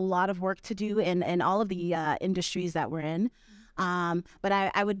still have a lot of work to do in all of the industries that we're in. But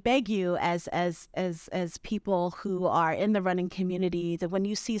I would beg you, as people who are in the running community, that when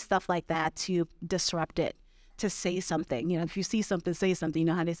you see stuff like that, to disrupt it, to say something. You know, if you see something, say something. You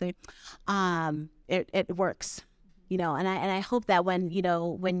know how they say, it works. You know, and I hope that when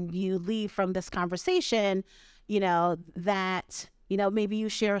you leave from this conversation, you know, that, you know, maybe you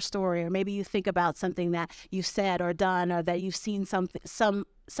share a story, or maybe you think about something that you said or done, or that you've seen something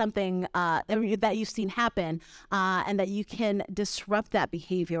that you've seen happen, and that you can disrupt that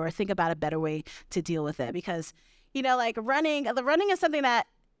behavior or think about a better way to deal with it. Because, you know, like running is something that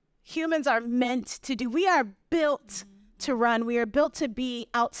humans are meant to do. We are built to run. We are built to be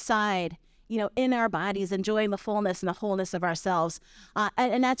outside, you know, in our bodies, enjoying the fullness and the wholeness of ourselves.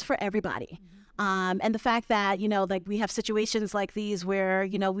 And that's for everybody. And the fact that, like we have situations like these where,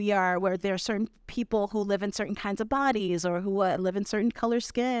 where there are certain people who live in certain kinds of bodies, or who live in certain color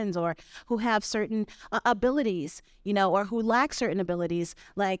skins, or who have certain abilities, or who lack certain abilities,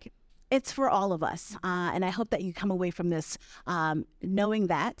 like it's for all of us. And I hope that you come away from this knowing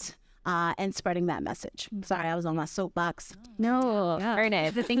that. And spreading that message. Sorry, I was on my soapbox. No,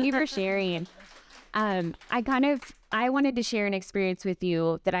 Ernest, thank you for sharing. I wanted to share an experience with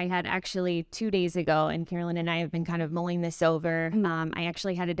you that I had actually 2 days ago, and Carolyn and I have been kind of mulling this over. I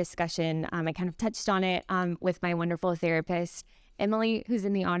actually had a discussion. I kind of touched on it with my wonderful therapist, Emily, who's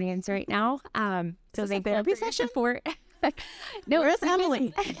in the audience right now. So thank you for your support. No, where's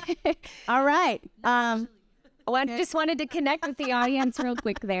Emily? All right. Well, I just wanted to connect with the audience real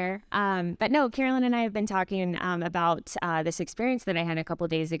quick there. But no, Carolyn and I have been talking about this experience that I had a couple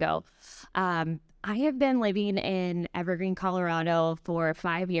days ago. I have been living in Evergreen, Colorado for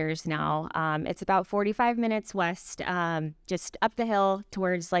 5 years now. It's about 45 minutes west, just up the hill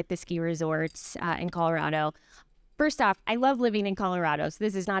towards like the ski resorts in Colorado. First off, I love living in Colorado, so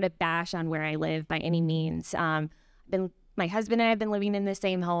this is not a bash on where I live by any means. My husband and I have been living in the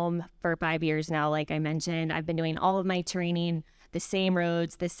same home for 5 years now, like I mentioned. I've been doing all of my training, the same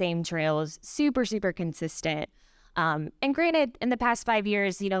roads, the same trails, super, super consistent. And granted, in the past 5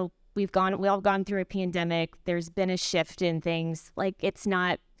 years, we've all gone through a pandemic. There's been a shift in things. Like it's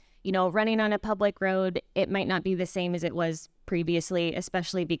not, running on a public road, it might not be the same as it was previously,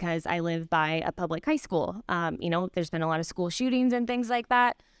 especially because I live by a public high school. There's been a lot of school shootings and things like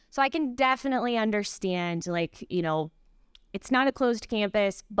that. So I can definitely understand, it's not a closed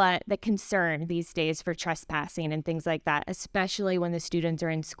campus, but the concern these days for trespassing and things like that, especially when the students are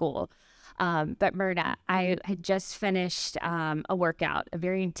in school. But Myrna, I had just finished a workout, a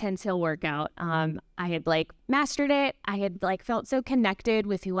very intense hill workout. I had mastered it. I had felt so connected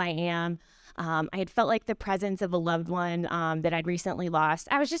with who I am. I had felt like the presence of a loved one that I'd recently lost.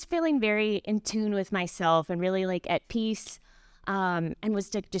 I was just feeling very in tune with myself and really at peace. And was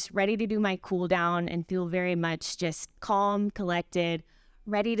just ready to do my cool down and feel very much just calm, collected,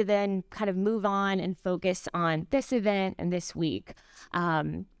 ready to then kind of move on and focus on this event and this week.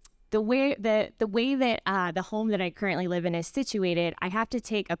 The way that the home that I currently live in is situated, I have to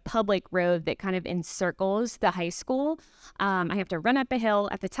take a public road that kind of encircles the high school. I have to run up a hill.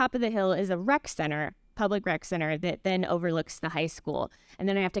 At the top of the hill is a public rec center that then overlooks the high school. And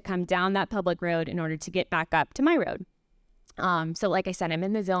then I have to come down that public road in order to get back up to my road. So like I said, I'm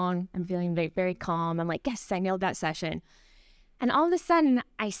in the zone. I'm feeling very, very calm. I'm like, yes, I nailed that session. And all of a sudden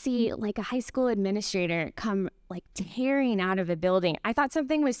I see a high school administrator come tearing out of a building. I thought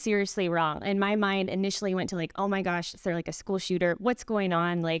something was seriously wrong. And my mind initially went to oh my gosh, is there a school shooter? What's going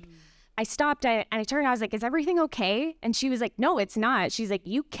on? I stopped and I turned, I was like, is everything okay? And she was like, no, it's not. She's like,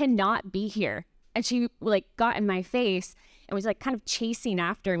 you cannot be here. And she got in my face and was kind of chasing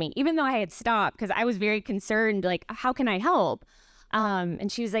after me, even though I had stopped because I was very concerned, how can I help?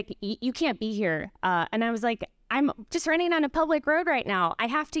 And she was like, you can't be here. And I was like, I'm just running on a public road right now. I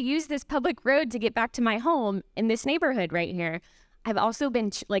have to use this public road to get back to my home in this neighborhood right here. I've also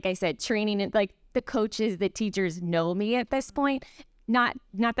been, like I said, training it, the coaches, the teachers know me at this point. Not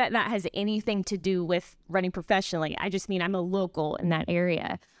that that has anything to do with running professionally. I just mean I'm a local in that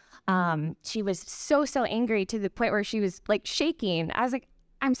area. She was so angry to the point where she was shaking. I was like,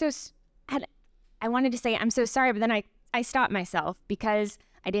 I wanted to say, I'm so sorry. But then I stopped myself because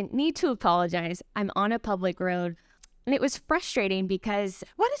I didn't need to apologize. I'm on a public road. And it was frustrating because...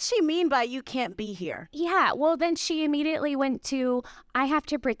 What did she mean by you can't be here? Yeah, well, then she immediately went to, I have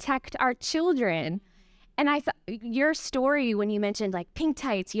to protect our children. And I thought your story when you mentioned pink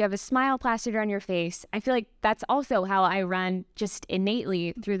tights, you have a smile plastered on your face. I feel like that's also how I run just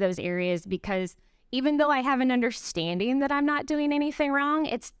innately through those areas, because even though I have an understanding that I'm not doing anything wrong,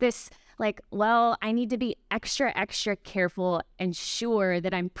 it's this I need to be extra, extra careful and sure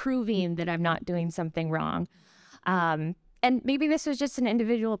that I'm proving that I'm not doing something wrong. And maybe this was just an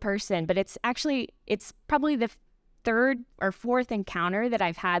individual person, but it's probably the third or fourth encounter that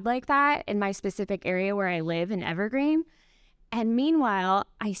I've had like that in my specific area where I live in Evergreen. And meanwhile,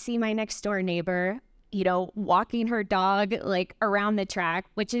 I see my next door neighbor, walking her dog around the track,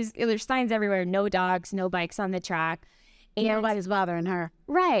 which is, there's signs everywhere, no dogs, no bikes on the track. And nobody's bothering her.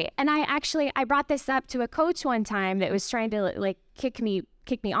 Right. And I brought this up to a coach one time that was trying to kick me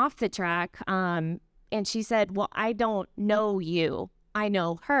off the track. And she said, well, I don't know you. I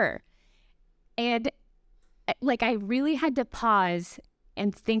know her. And I really had to pause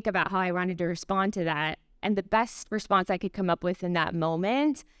and think about how I wanted to respond to that. And the best response I could come up with in that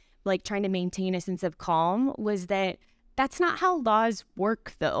moment, trying to maintain a sense of calm, was that that's not how laws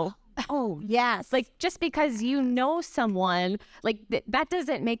work, though. Oh, yes. Like, just because you know someone, like, that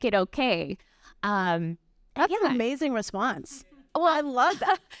doesn't make it okay. That's an amazing response. Well, I love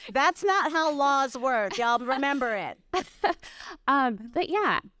that. That's not how laws work. Y'all remember it. But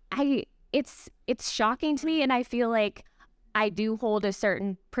yeah, it's shocking to me, and I feel like I do hold a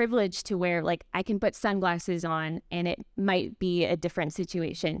certain privilege to where, like, I can put sunglasses on and it might be a different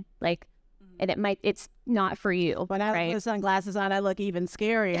situation. Like, and it's not for you. When I put sunglasses on, I look even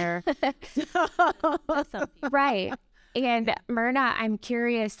scarier. Right. And Myrna, I'm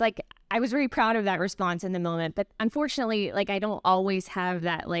curious, like, I was very proud of that response in the moment, but unfortunately, like, I don't always have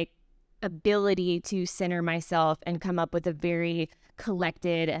that, like, ability to center myself and come up with a very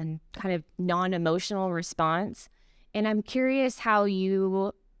collected and kind of non-emotional response. And I'm curious how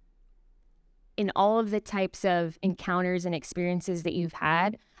you, in all of the types of encounters and experiences that you've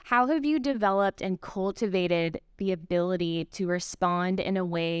had, how have you developed and cultivated the ability to respond in a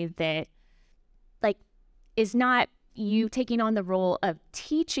way that, like, is not you taking on the role of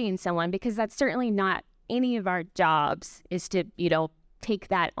teaching someone, because that's certainly not any of our jobs, is to, take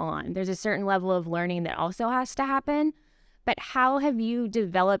that on. There's a certain level of learning that also has to happen. But how have you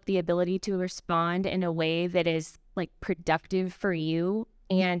developed the ability to respond in a way that is, like, productive for you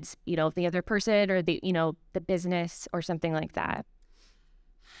and, the other person or the business or something like that?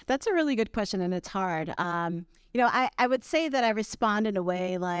 That's a really good question, and it's hard. I would say that I respond in a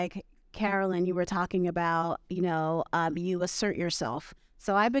way like, Carolyn, you were talking about, you assert yourself.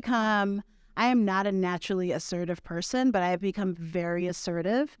 So I am not a naturally assertive person, but I've become very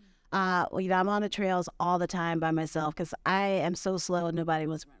assertive. I'm on the trails all the time by myself because I am so slow and nobody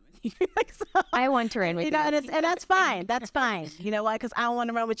wants to run with me. So, I want to run with you. And that's fine. That's fine. You know why? Because I don't want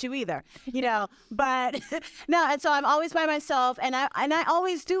to run with you either. But no. And so I'm always by myself, and I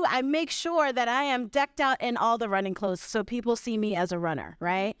always do. I make sure that I am decked out in all the running clothes so people see me as a runner,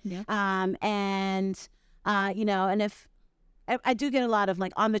 right? Yeah. And if I do get a lot of,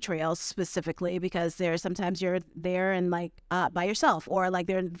 like, on the trails specifically, because sometimes you're there and, like, by yourself, or, like,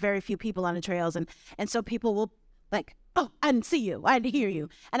 there are very few people on the trails, and so people will, like, oh, I didn't see you, I didn't hear you,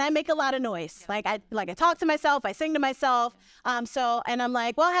 and I make a lot of noise. Like I talk to myself, I sing to myself, and I'm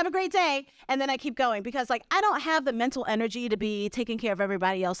like, well, have a great day, and then I keep going, because, like, I don't have the mental energy to be taking care of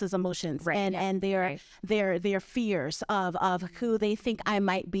everybody else's emotions, and their fears of who they think I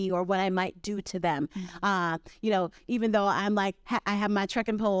might be or what I might do to them. Even though I'm like, I have my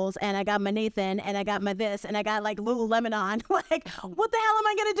trekking poles, and I got my Nathan, and I got my this, and I got, like, Lululemon on, like, what the hell am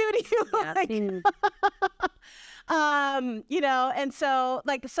I gonna do to you? And so,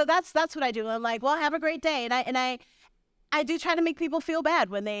 like, so that's what I do. I'm like, well, have a great day. And I do try to make people feel bad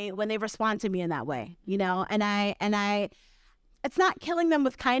when they respond to me in that way, and I, it's not killing them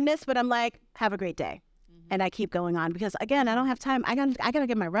with kindness, but I'm like, have a great day. And I keep going on, because, again, I don't have time. I gotta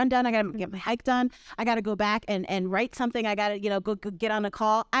get my run done. I gotta get my hike done. I gotta go back and write something. I gotta, go get on a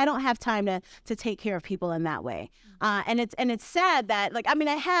call. I don't have time to take care of people in that way. And it's sad that, like, I mean,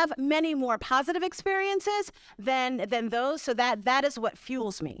 I have many more positive experiences than those. So that is what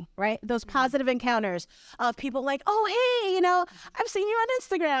fuels me, right? Those positive encounters of people like, oh, hey, I've seen you on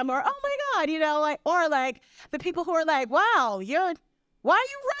Instagram, or, oh my God, or like the people who are like, wow, why are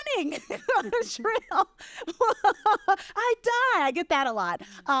you running on the trail? I die. I get that a lot.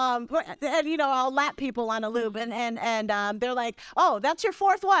 And I'll lap people on a loop, and they're like, "Oh, that's your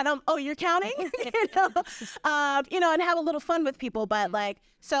fourth one. Oh, you're counting?" And have a little fun with people. But, like,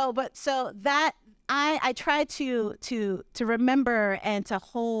 so that I try to remember and to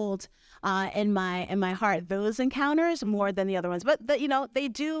hold in my heart those encounters more than the other ones. But they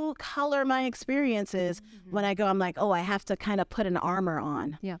do color my experiences. When I go, I'm like, oh, I have to kind of put an armor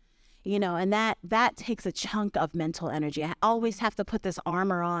on. Yeah. And that takes a chunk of mental energy. I always have to put this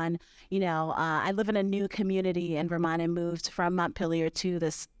armor on. I live in a new community in Vermont and moved from Montpelier to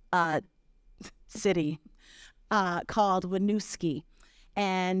this city called Winooski.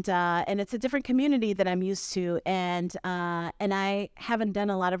 And it's a different community that I'm used to, and I haven't done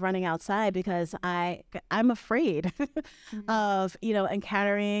a lot of running outside because I'm afraid of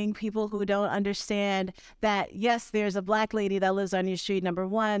encountering people who don't understand that, yes, there's a Black lady that lives on your street. Number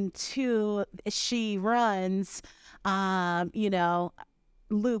one, two, she runs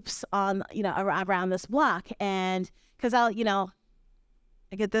loops on around this block, and because I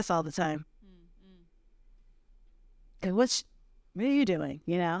get this all the time. And what are you doing?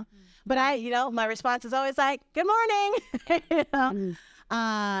 But my response is always like, good morning,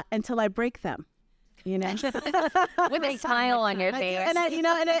 until I break them, with a smile on your face. And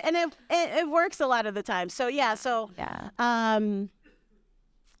it works a lot of the time. So, yeah.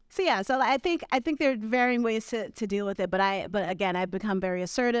 So I think there are varying ways to deal with it, but again, I've become very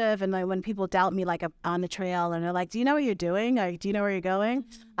assertive, and like when people doubt me, like on the trail, and they're like, "Do you know what you're doing? Or do you know where you're going?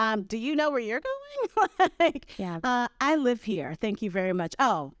 Do you know where you're going?" Like, I live here. Thank you very much.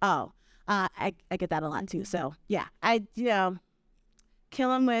 I get that a lot too. So yeah, kill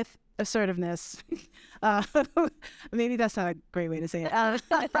them with assertiveness. Maybe that's not a great way to say it.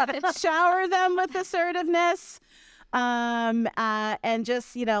 Shower them with assertiveness. And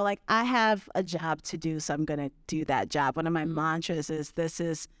just, like, I have a job to do, so I'm going to do that job. One of my mantras is this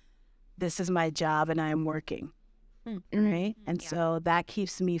is my job and I am working. Right. And so that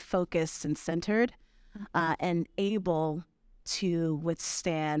keeps me focused and centered, and able to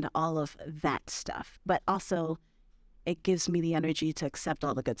withstand all of that stuff. But also it gives me the energy to accept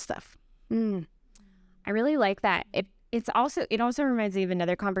all the good stuff. I really like that. It also reminds me of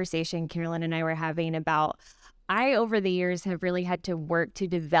another conversation Carolyn and I were having about, I, over the years, have really had to work to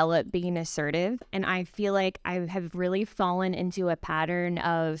develop being assertive. And I feel like I have really fallen into a pattern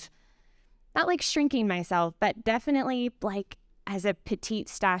of not like shrinking myself, but definitely like as a petite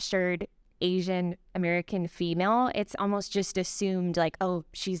statured Asian American female, it's almost just assumed like, oh,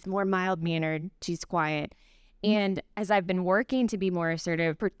 she's more mild mannered, she's quiet. And as I've been working to be more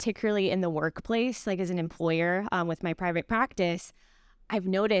assertive, particularly in the workplace, like as an employer with my private practice, I've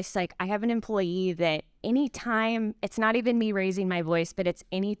noticed like I have an employee that anytime, it's not even me raising my voice, but it's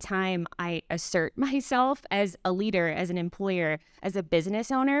anytime I assert myself as a leader, as an employer, as a business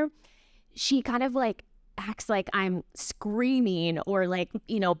owner, she kind of like acts like I'm screaming or like,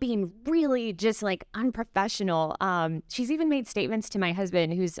 being really just like unprofessional. She's even made statements to my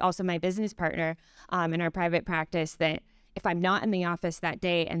husband, who's also my business partner in our private practice, that if I'm not in the office that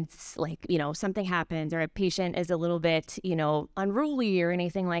day and like, something happens or a patient is a little bit, unruly or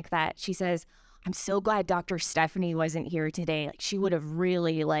anything like that, she says, "I'm so glad Dr. Stephanie wasn't here today. Like she would have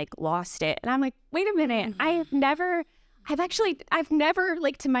really like lost it." And I'm like, wait a minute. I've never,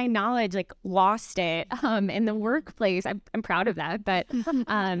 like, to my knowledge, like lost it in the workplace. I'm proud of that. But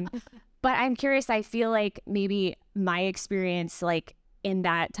I'm curious. I feel like maybe my experience, like in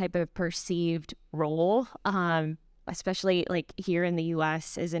that type of perceived role, especially like here in the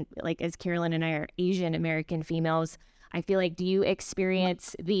U.S., isn't like, as Carolyn and I are Asian American females, I feel like, do you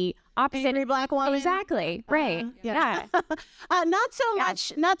experience the opposite? Angry Black woman. Exactly. Right. Yeah. Not so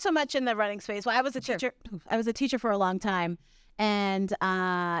much in the running space. Well, I was a teacher. I was a teacher for a long time, and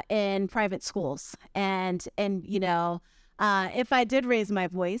in private schools. And if I did raise my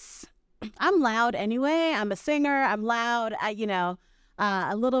voice, I'm loud anyway. I'm a singer. I'm loud. A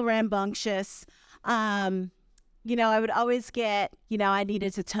little rambunctious. I would always get, I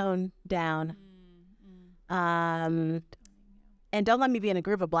needed to tone down. And don't let me be in a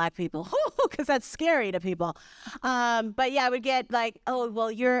group of Black people, because that's scary to people. But yeah, I would get like, "Oh,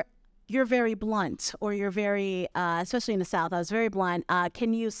 well, you're very blunt," or "You're very," especially in the South, I was very blunt.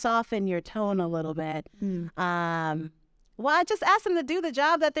 Can you soften your tone a little bit? Well, I just asked them to do the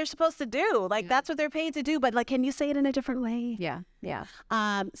job that they're supposed to do. Like that's what they're paid to do. But like, can you say it in a different way? Yeah.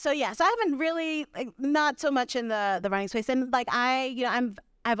 So I haven't really, not so much in the running space. And like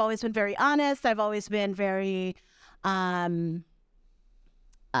I've always been very honest. I've always been very, I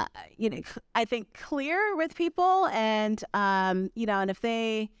think clear with people, and and if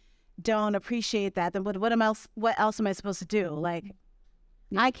they don't appreciate that, then what else am I supposed to do? Like,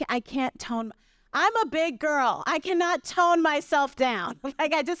 I can't tone. I'm a big girl. I cannot tone myself down.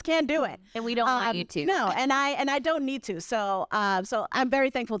 Like I just can't do it. And we don't want you to. No, and I don't need to. So I'm very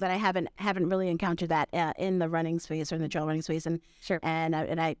thankful that I haven't really encountered that in the running space or in the trail running space. And sure. And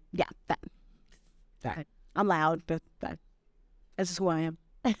I'm loud, but that's just who I am.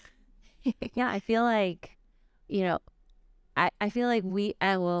 Yeah, I feel like, I feel like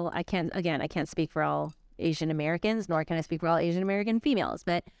I can't speak for all Asian Americans, nor can I speak for all Asian American females.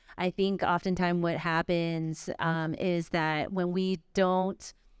 But I think oftentimes what happens is that when we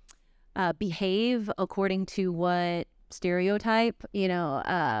don't behave according to what stereotype,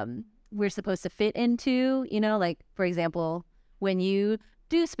 we're supposed to fit into, like, for example, when you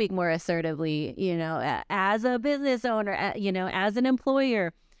do speak more assertively, as a business owner, as an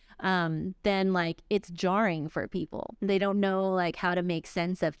employer, then like it's jarring for people. They don't know like how to make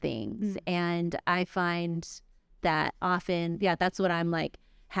sense of things. And I find that often, that's what I'm like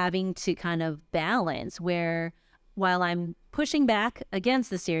having to kind of balance, where while I'm pushing back against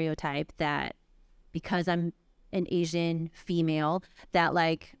the stereotype that because I'm an Asian female, that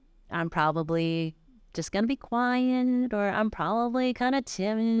like I'm probably just gonna be quiet, or I'm probably kind of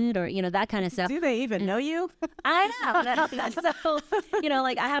timid, or that kind of stuff. Do they even know you? I know. So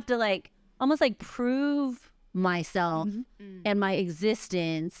like I have to like almost like prove myself and my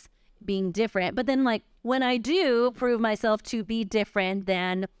existence being different. But then like when I do prove myself to be different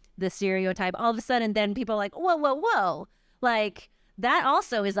than the stereotype, all of a sudden then people are like, whoa, like that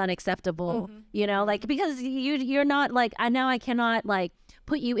also is unacceptable, you know, like because you're not like, I cannot like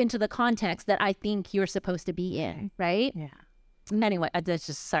put you into the context that I think you're supposed to be in, right? Yeah. Anyway, that's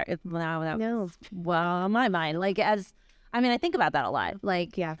just sorry. Now that was well on my mind. Like I think about that a lot.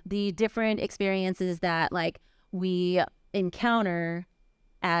 Like the different experiences that like we encounter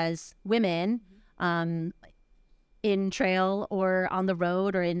as women, in trail or on the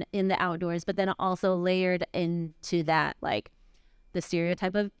road or in the outdoors, but then also layered into that like the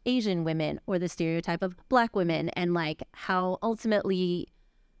stereotype of Asian women or the stereotype of Black women, and like how ultimately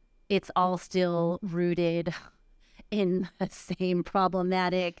it's all still rooted in the same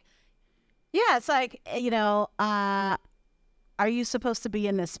problematic. Yeah, it's like, you know, are you supposed to be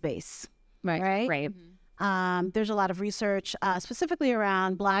in this space? Right. There's a lot of research specifically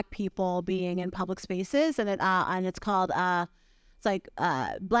around Black people being in public spaces, and it's called it's like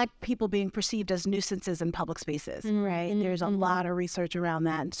Black people being perceived as nuisances in public spaces, right? And there's a lot of research around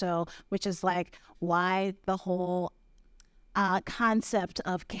that, and so which is like why the whole concept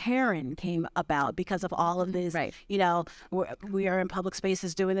of Karen came about, because of all of this, you know, we are in public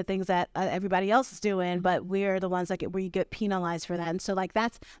spaces doing the things that everybody else is doing, but we're the ones that we get penalized for that. And so like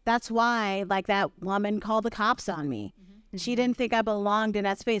that's why like that woman called the cops on me. She didn't think I belonged in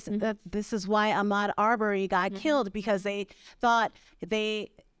that space. This is why Ahmaud Arbery got killed, because they thought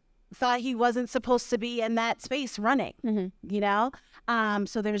he wasn't supposed to be in that space running, you know?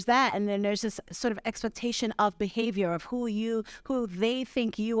 So there's that. And then there's this sort of expectation of behavior of who they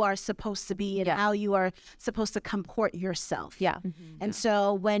think you are supposed to be and how you are supposed to comport yourself. And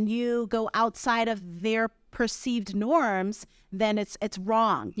so when you go outside of their perceived norms, then it's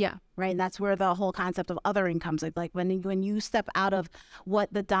wrong. Right. And that's where the whole concept of othering comes. Like when you step out of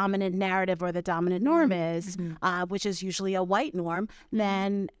what the dominant narrative or the dominant norm is, which is usually a white norm,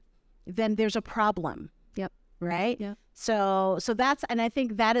 then there's a problem. Right. So that's, and I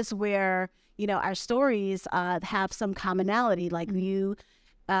think that is where, you know, our stories have some commonality. Like you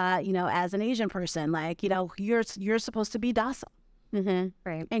know, as an Asian person, like, you know, you're supposed to be docile,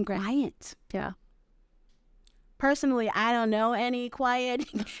 right, and quiet. Personally, I don't know any quiet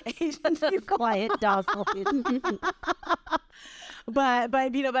Asian people. Quiet, docile.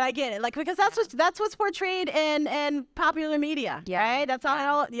 But you know, but I get it, like, because that's what's portrayed in popular media, right? That's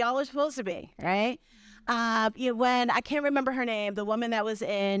how y'all are supposed to be, right? You know, when I can't remember her name, the woman that was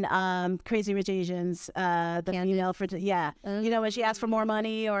in Crazy Rich Asians, the female for you know, when she asked for more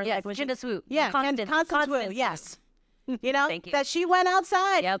money, or like when Constance Wu. Constance Wu, yes. You know, that she went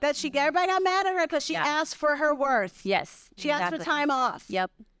outside, that everybody got mad at her because she asked for her worth. She asked for time off. You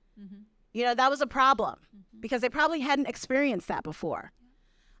know, that was a problem because they probably hadn't experienced that before.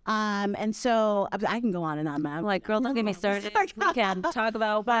 And so I can go on and on, man. Like, girl, don't get me started. We can talk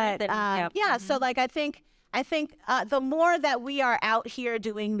about, but so like I think the more that we are out here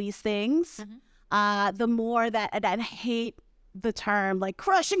doing these things, the more that, and I hate the term like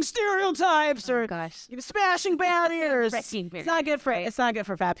crushing stereotypes or smashing barriers. It's not good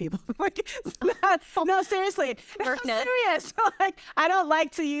for fat people. Like, no, seriously, serious. Like, I don't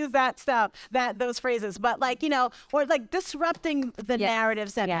like to use that stuff, those phrases, but like, you know, or like disrupting the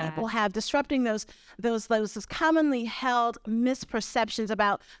narratives that people have, disrupting those commonly held misperceptions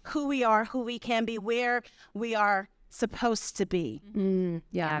about who we are, who we can be, where we are supposed to be.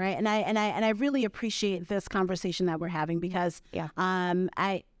 Right. And I really appreciate this conversation that we're having, because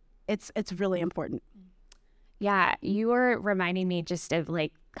it's really important. You were reminding me just of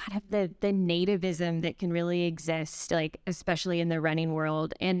like kind of the nativism that can really exist, like especially in the running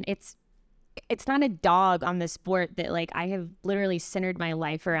world. And it's not a dog on the sport that like I have literally centered my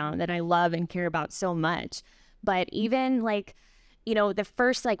life around, that I love and care about so much. But even like, you know, the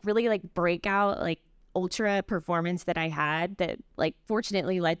first like really like breakout like ultra performance that I had that like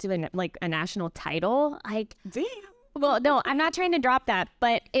fortunately led to a national title. Like, damn. Well, no, I'm not trying to drop that,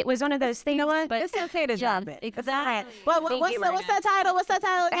 but it was one of those things. You know what? But it's okay to drop it. Exactly. What's that title? What's that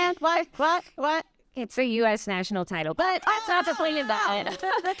title again? What? It's a U.S. national title, but that's not the point of that.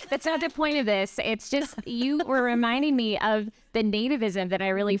 That's not the point of this. It's just you were reminding me of the nativism that I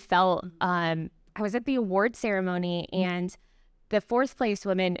really felt. I was at the award ceremony, and the fourth place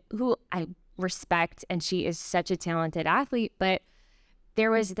woman, who I respect, and she is such a talented athlete, but there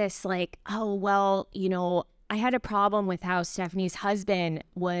was this like, oh, well, you know, I had a problem with how Stephanie's husband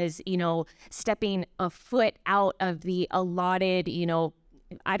was, you know, stepping a foot out of the allotted, you know,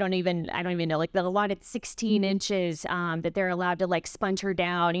 I don't even know, like the allotted 16 inches that they're allowed to like sponge her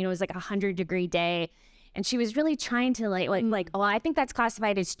down. You know, it was like 100-degree day. and she was really trying to like, oh, I think that's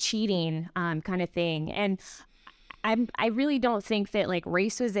classified as cheating, kind of thing. And I really don't think that like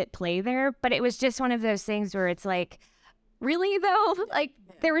race was at play there, but it was just one of those things where it's like, really though, like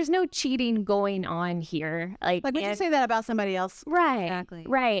there was no cheating going on here. Like would you say that about somebody else? Right. Exactly.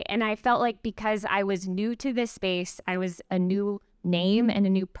 Right. And I felt like because I was new to this space, I was a new name and a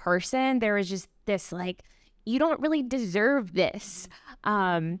new person, there was just this like, you don't really deserve this.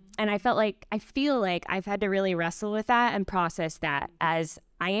 And I feel like I've had to really wrestle with that and process that, as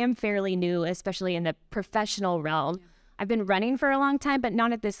I am fairly new, especially in the professional realm. I've been running for a long time, but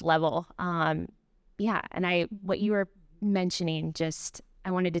not at this level. And what you were mentioning, just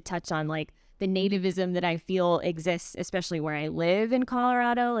I wanted to touch on like the nativism that I feel exists, especially where I live in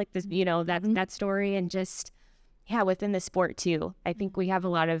Colorado, like this, that story, and just within the sport too. I think we have a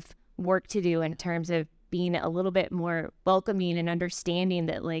lot of work to do in terms of being a little bit more welcoming and understanding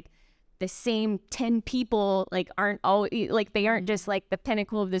that like the same 10 people like aren't always like, they aren't just like the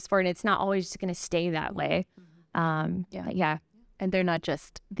pinnacle of the sport, and it's not always just going to stay that way. And they're not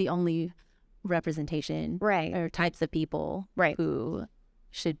just the only representation, right, or types of people, right, who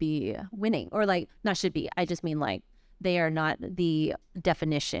should be winning, or like not should be, I just mean like they are not the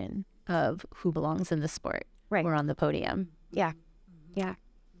definition of who belongs in the sport, right, or on the podium.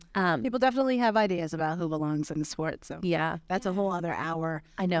 People definitely have ideas about who belongs in the sport, so that's a whole other hour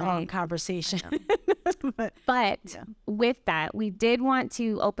long conversation. But with that, we did want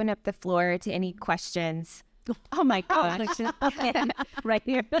to open up the floor to any questions. Oh my gosh. Right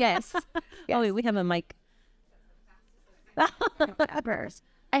here. Yes. Oh, wait, we have a mic.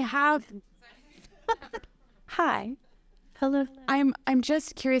 I have. Hi. Hello. I'm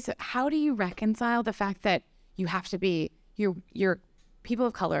just curious. How do you reconcile the fact that you have to be you're people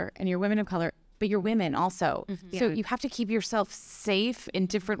of color and you're women of color, but you're women also. So you have to keep yourself safe in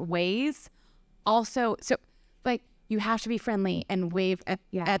different ways. Also, so like you have to be friendly and wave at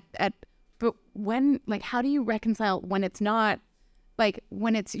but when, like, how do you reconcile when it's not, like,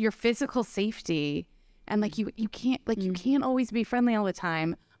 when it's your physical safety and, like, you can't, like, you can't always be friendly all the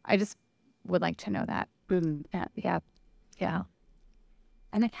time. I just would like to know that. Yeah.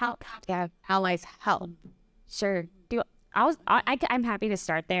 And then how allies help. Sure. I'm happy to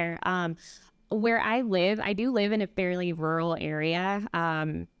start there. Where I live, I do live in a fairly rural area.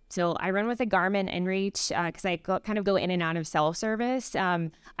 So I run with a Garmin InReach because I kind of go in and out of self-service.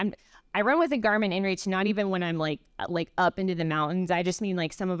 I run with a Garmin InReach, not even when I'm like up into the mountains. I just mean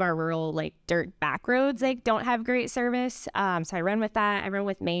like some of our rural like dirt back roads like don't have great service. So I run with that. I run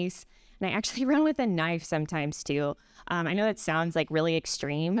with mace, and I actually run with a knife sometimes too. I know that sounds like really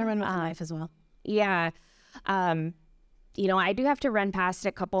extreme. I run with a knife as well. Yeah. I do have to run past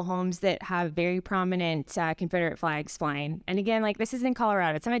a couple homes that have very prominent Confederate flags flying. And again, like this is in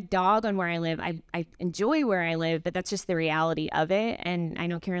Colorado. It's not a dog on where I live. I enjoy where I live, but that's just the reality of it. And I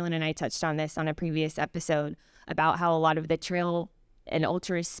know Carolyn and I touched on this on a previous episode about how a lot of the trail and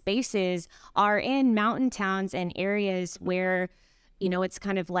ultra spaces are in mountain towns and areas where, it's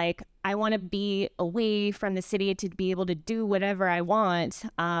kind of like I want to be away from the city to be able to do whatever I want.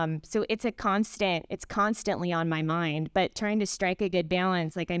 So it's constantly on my mind, but trying to strike a good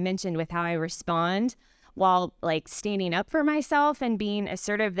balance, like I mentioned, with how I respond while like standing up for myself and being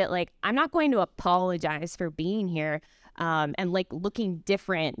assertive that like, I'm not going to apologize for being here and like looking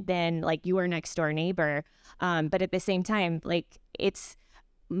different than like your next door neighbor. But at the same time, like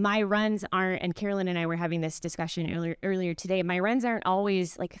my runs aren't, and Carolyn and I were having this discussion earlier today, my runs aren't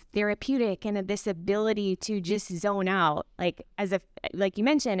always like therapeutic and this ability to just zone out. Like like you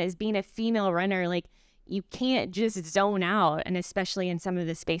mentioned, as being a female runner, like you can't just zone out, and especially in some of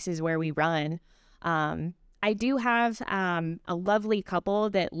the spaces where we run. I do have a lovely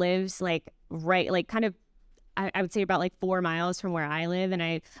couple that lives like kind of, I would say about like 4 miles from where I live. And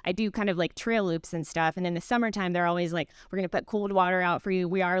I do kind of like trail loops and stuff. And in the summertime, they're always like, we're going to put cold water out for you.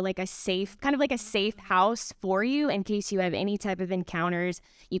 We are like a safe house for you in case you have any type of encounters.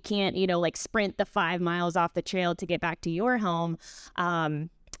 You can't, like sprint the 5 miles off the trail to get back to your home. And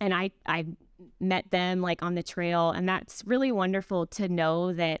I met them like on the trail, and that's really wonderful to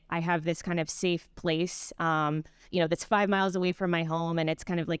know that I have this kind of safe place, that's 5 miles away from my home, and it's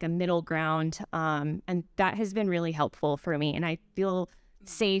kind of like a middle ground. And that has been really helpful for me. And I feel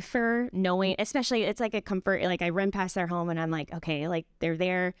safer knowing, especially it's like a comfort, like I run past their home and I'm like, okay, like they're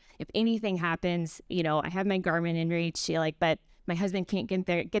there. If anything happens, I have my Garmin InReach, but my husband can't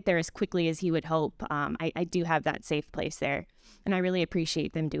get there as quickly as he would hope. I do have that safe place there, and I really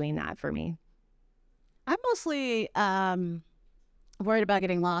appreciate them doing that for me. I'm mostly worried about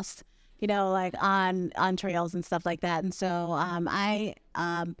getting lost, like on trails and stuff like that. And so I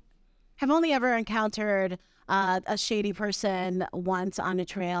have only ever encountered a shady person once on a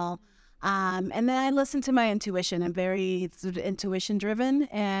trail. And then I listened to my intuition. I'm very sort of intuition driven,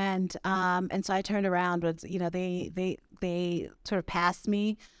 and so I turned around. With they sort of passed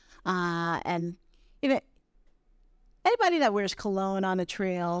me, and anybody that wears cologne on a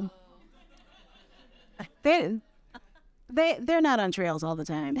trail, they're not on trails all the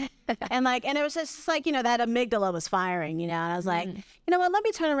time. And it was just like, that amygdala was firing, and I was like, you know what, let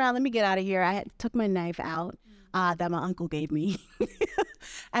me turn around, let me get out of here. I took my knife out that my uncle gave me.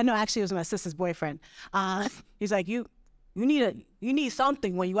 And no, actually it was my sister's boyfriend. He's like, you need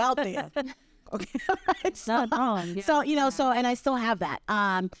something when you out there. Okay. Right. So, and I still have that.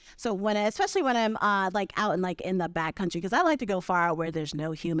 So especially when I'm out in the backcountry, because I like to go far out where there's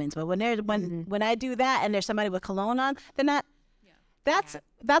no humans. But when I do that and there's somebody with cologne on, then that's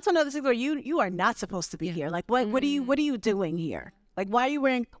one of those things where you are not supposed to be here. Like what are you doing here? Like why are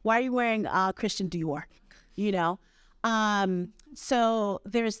you wearing Christian Dior? So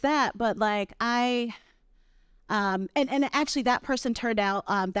there's that. But and actually that person turned out,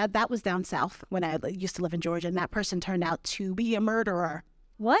 that was down south when I used to live in Georgia, and that person turned out to be a murderer.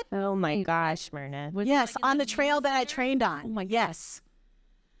 What? Oh my gosh, Myrna. Yes, on the trail that I trained on. Oh my, yes.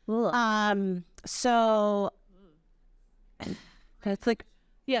 Cool. So that's like,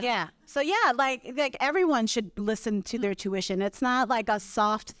 yeah. So yeah, like everyone should listen to their tuition. It's not like a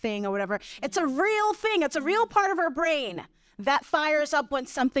soft thing or whatever. It's a real thing. It's a real part of our brain that fires up when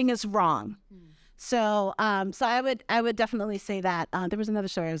something is wrong. So, so I would definitely say that. There was another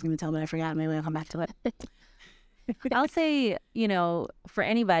story I was going to tell, but I forgot. Maybe I'll come back to it. I'll say, for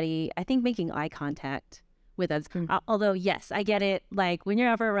anybody, I think making eye contact with us. Although, yes, I get it. Like when you're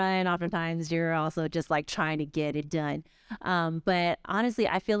out for a run, oftentimes you're also just like trying to get it done. But honestly,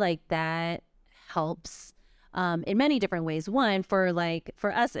 I feel like that helps in many different ways. One, for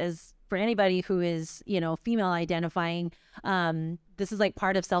us as for anybody who is, female identifying, this is like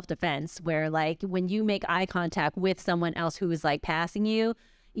part of self-defense, where like when you make eye contact with someone else who is like passing you,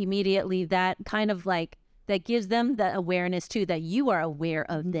 immediately that kind of like that gives them the awareness too that you are aware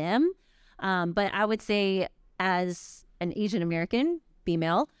of them. But I would say as an Asian American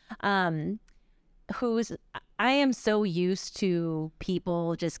female, I am so used to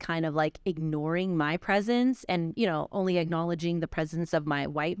people just kind of like ignoring my presence and, only acknowledging the presence of my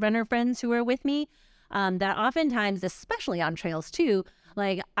white runner friends who are with me. That oftentimes, especially on trails too,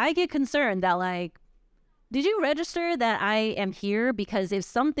 like I get concerned that like, did you register that I am here? Because if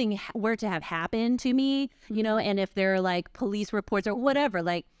something were to have happened to me, and if there are like police reports or whatever,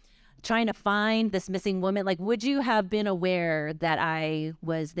 like trying to find this missing woman, like, would you have been aware that I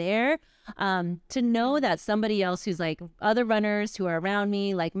was there? To know that somebody else who's like other runners who are around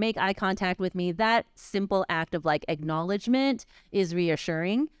me, like make eye contact with me, that simple act of like acknowledgement is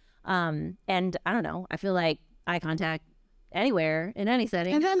reassuring. And I don't know, I feel like eye contact anywhere in any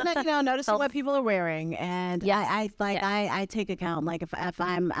setting. And then noticing what people are wearing, and I take account, like if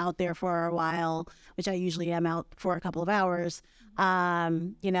I'm out there for a while, which I usually am out for a couple of hours,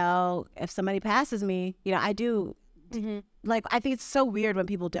 if somebody passes me, I do like, I think it's so weird when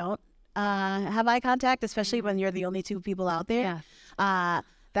people don't have eye contact, especially when you're the only two people out there. That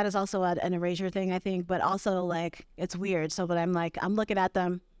is also an erasure thing, I think, but also like it's weird. So, but I'm looking at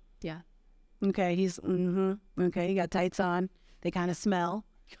them. Yeah. Okay, he's okay. He got tights on. They kind of smell.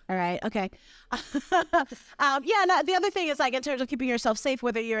 All right. Okay. The other thing is like in terms of keeping yourself safe,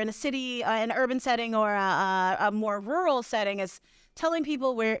 whether you're in a city, an urban setting, or a more rural setting, is telling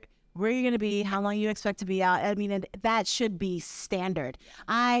people where you're going to be, how long you expect to be out. I mean, that should be standard.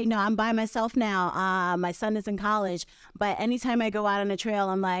 I know I'm by myself now. My son is in college, but anytime I go out on a trail,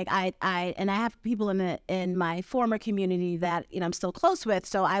 I'm like, I have people in my former community that, I'm still close with.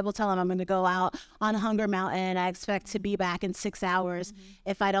 So I will tell them I'm going to go out on Hunger Mountain. I expect to be back in 6 hours.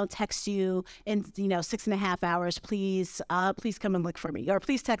 If I don't text you in, 6.5 hours, please come and look for me, or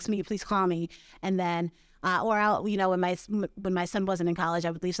please text me, please call me. And then, or I'll, when my son wasn't in college,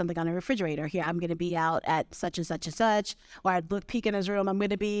 I would leave something on the refrigerator. Here, I'm going to be out at such and such and such. Or I'd peek in his room. I'm going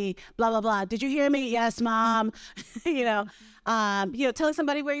to be blah, blah, blah. Did you hear me? Yes, Mom. Telling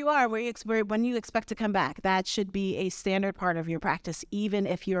somebody where you are, when you expect to come back. That should be a standard part of your practice, even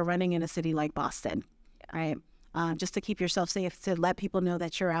if you're running in a city like Boston, right? Just to keep yourself safe, to let people know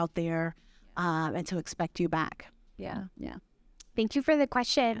that you're out there, and to expect you back. Yeah. Yeah. Thank you for the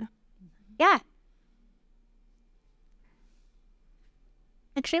question. Yeah.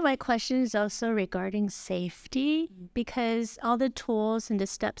 Actually, my question is also regarding safety, because all the tools and the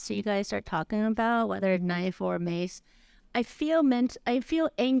steps that you guys are talking about, whether knife or mace, I feel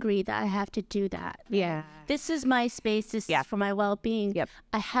angry that I have to do that. Yeah. This is my space. This is for my well-being. Yep.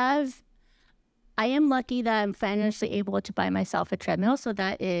 I have I am lucky that I'm financially able to buy myself a treadmill. So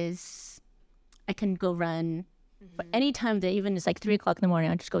that is, I can go run for any time that even it's like 3 o'clock in the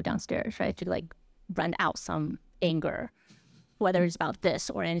morning. I just go downstairs, right, to like run out some anger, whether it's about this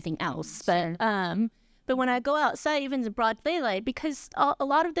or anything else. But when I go outside, even in broad daylight, because a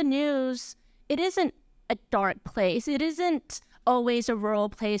lot of the news, it isn't a dark place. It isn't always a rural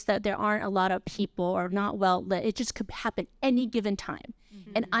place that there aren't a lot of people or not well lit. It just could happen any given time.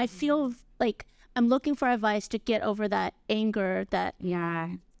 And I feel like I'm looking for advice to get over that anger that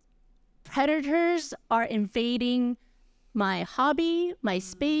predators are invading my hobby, my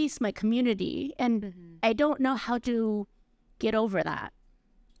space, my community. And I don't know how to get over that.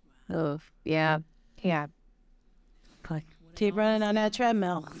 Oh, yeah. Yeah. Keep running on that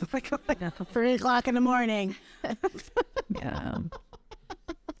treadmill. 3 o'clock in the morning.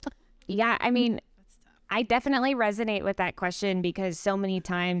 Yeah, I mean, I definitely resonate with that question because so many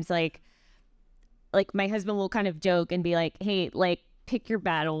times, like my husband will kind of joke and be like, hey, like, pick your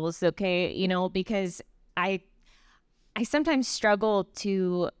battles, okay? You know, because I sometimes struggle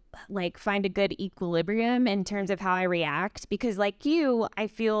to like find a good equilibrium in terms of how I react because like you, I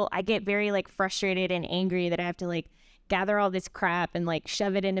feel I get very like frustrated and angry that I have to like gather all this crap and like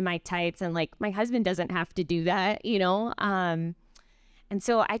shove it into my tights, and like my husband doesn't have to do that, you know? And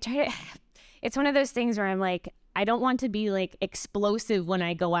so I try to, it's one of those things where I'm like, I don't want to be like explosive when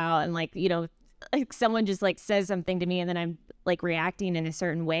I go out and like, you know, like someone just like says something to me and then I'm like reacting in a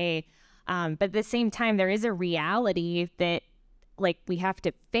certain way. But at the same time, there is a reality that like we have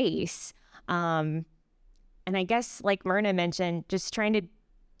to face. And I guess like Myrna mentioned, just trying to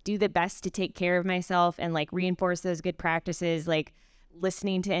do the best to take care of myself and like reinforce those good practices, like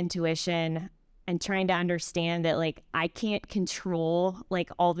listening to intuition and trying to understand that like I can't control like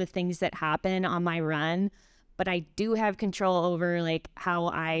all the things that happen on my run, but I do have control over like how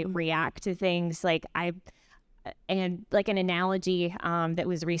I react to things. And like an analogy that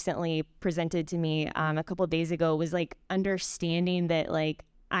was recently presented to me a couple of days ago was like understanding that like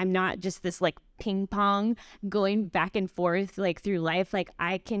I'm not just this like ping pong going back and forth like through life. Like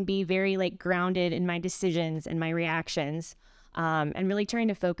I can be very like grounded in my decisions and my reactions, and really trying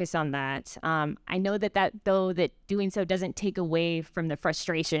to focus on that. I know that doing so doesn't take away from the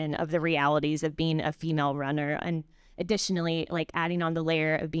frustration of the realities of being a female runner, and additionally like adding on the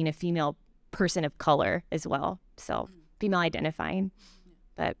layer of being a female person of color as well. So female identifying,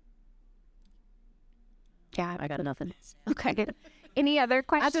 but yeah, I got nothing. Okay. Any other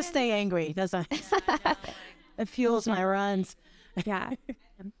questions? I just stay angry. Doesn't it fuels my runs? Yeah.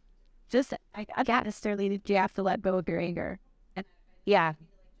 Just, I not necessarily you have to let go of your anger. Yeah.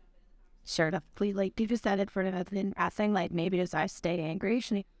 Sure. Please, like, you just said it for nothing. Asking, like, maybe just I stay angry.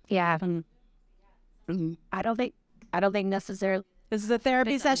 Yeah. I don't think necessarily. This is a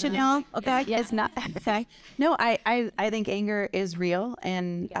therapy session, y'all. Okay. It's not. Okay. No, I think anger is real,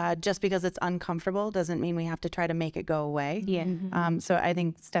 and just because it's uncomfortable doesn't mean we have to try to make it go away. Yeah. So I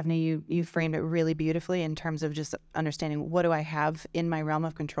think, Stephanie, you framed it really beautifully in terms of just understanding what do I have in my realm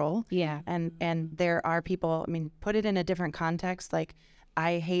of control. Yeah. And there are people, I mean, put it in a different context. Like,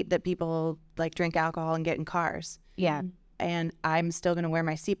 I hate that people like drink alcohol and get in cars. Yeah. And I'm still going to wear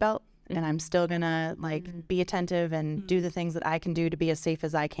my seatbelt. And I'm still going to like be attentive and do the things that I can do to be as safe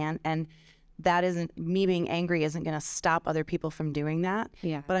as I can. And that isn't, me being angry isn't going to stop other people from doing that.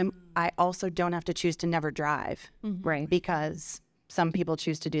 Yeah. But I also don't have to choose to never drive. Right. Because some people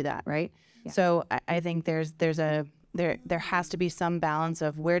choose to do that, right? Yeah. So I think there has to be some balance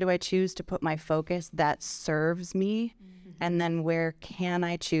of where do I choose to put my focus that serves me, and then where can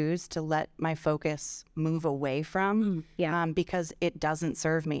I choose to let my focus move away from, because it doesn't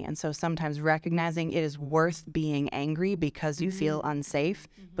serve me. And so sometimes recognizing it is worth being angry because you feel unsafe,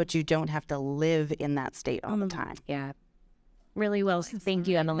 but you don't have to live in that state all the time. Yeah. Really well. Thank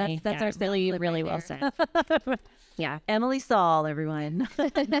you, Emily. That's our really, really well said. Yeah. Emily Saul, everyone.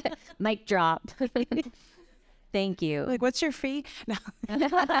 Mic drop. Thank you. Like, what's your fee? No.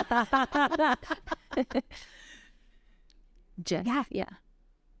 Yeah.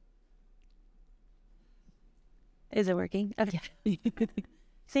 Is it working? Okay.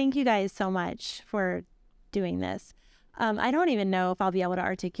 Thank you guys so much for doing this. I don't even know if I'll be able to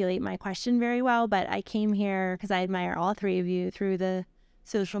articulate my question very well, but I came here because I admire all three of you through the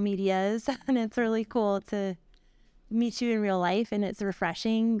social medias, and it's really cool to meet you in real life, and it's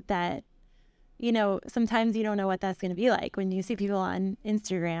refreshing that, you know, sometimes you don't know what that's going to be like when you see people on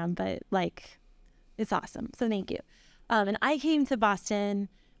Instagram, but like, it's awesome. So thank you. And I came to Boston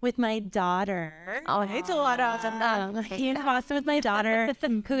with my daughter. Oh, it's a lot of them. I came to Boston with my daughter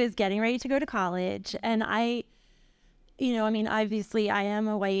who is getting ready to go to college. And I, you know, I mean, obviously I am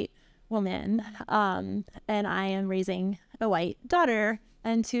a white woman, and I am raising a white daughter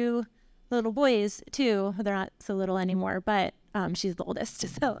and 2 little boys too. They're not so little anymore, but she's the oldest.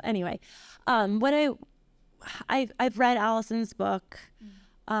 So anyway, what I've read Allison's book.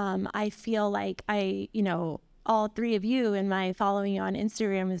 I feel like all 3 of you and my following you on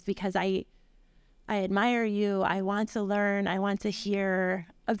Instagram is because I admire you. I want to learn. I want to hear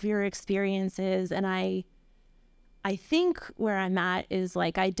of your experiences. And I think where I'm at is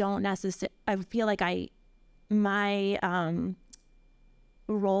like, I feel like my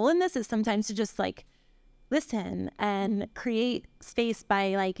role in this is sometimes to just like listen and create space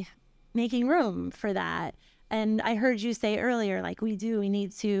by like making room for that. And I heard you say earlier, like we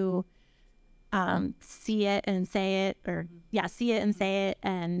need to see it and say it, see it and say it,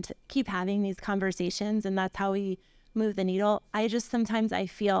 and keep having these conversations. And that's how we move the needle. Sometimes I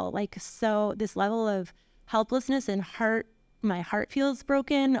feel like this level of helplessness and my heart feels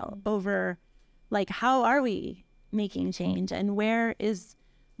broken over like, how are we making change and where is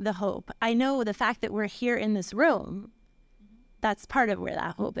the hope? I know the fact that we're here in this room, that's part of where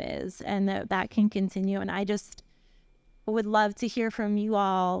that hope is, and that can continue. And I just would love to hear from you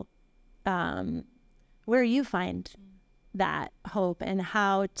all where you find that hope and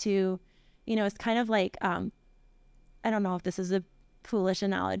how to, it's kind of like, I don't know if this is a foolish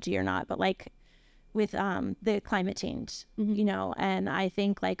analogy or not, but like with the climate change, and I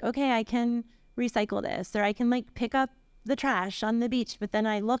think like, okay, I can recycle this, or I can like pick up the trash on the beach, but then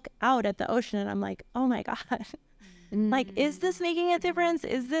I look out at the ocean and I'm like, oh my God, like, is this making a difference?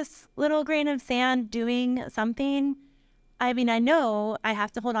 Is this little grain of sand doing something? I mean, I know I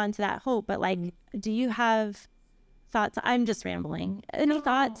have to hold on to that hope, but like, do you have thoughts? I'm just rambling. Any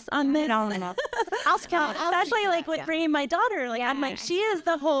thoughts on this? No. Especially like with bringing my daughter. Like, I'm like, she is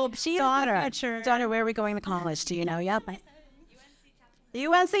the hope. She is the future. Daughter, where are we going to college? Do you know? Yep.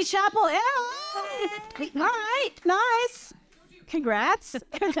 UNC Chapel. Yeah. All right. Nice. Congrats.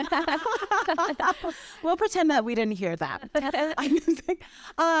 We'll pretend that we didn't hear that.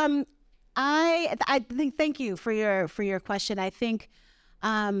 I think, thank you for your question. I think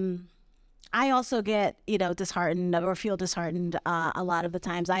I also get disheartened or feel disheartened a lot of the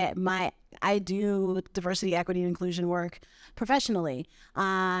times. I do diversity, equity, and inclusion work professionally,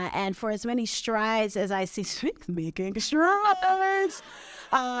 and for as many strides as I see making strides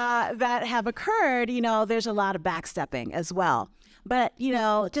that have occurred, there's a lot of backstepping as well. But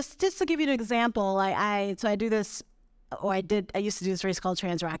just to give you an example, I do this. I used to do this race called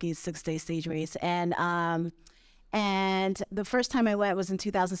Trans Rockies 6-day stage race. And the first time I went was in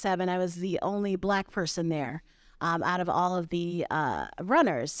 2007. I was the only Black person there out of all of the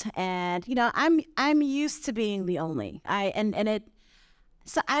runners. And, I'm used to being the only.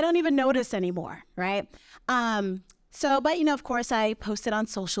 So I don't even notice anymore, right? But, of course, I posted on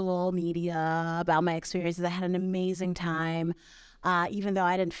social media about my experiences. I had an amazing time. Even though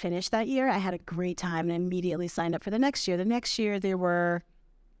I didn't finish that year, I had a great time and immediately signed up for the next year. The next year, there were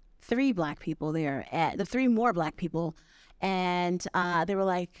 3 Black people there, the 3 more Black people. And they were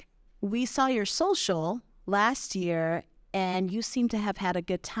like, we saw your social last year and you seem to have had a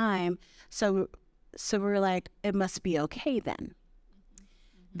good time. So we're like, it must be okay then.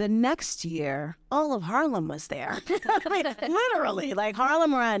 The next year, all of Harlem was there. Literally, like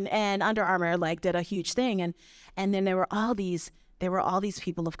Harlem Run and Under Armour did a huge thing. And then there were all these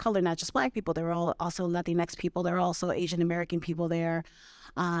people of color, not just Black people. There were also Latinx people. There were also Asian American people there.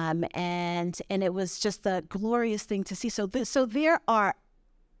 And it was just a glorious thing to see. So there are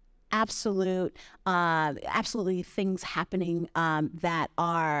absolutely things happening that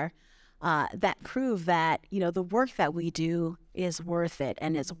prove that the work that we do is worth it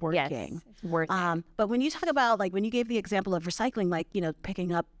and it's working. Yes, it's worth it. But when you talk about when you gave the example of recycling,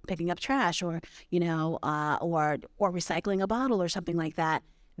 picking up trash or recycling a bottle or something like that,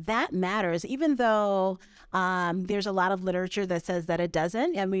 that matters. Even though there's a lot of literature that says that it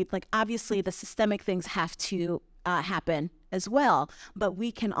doesn't. I mean, obviously the systemic things have to happen as well, but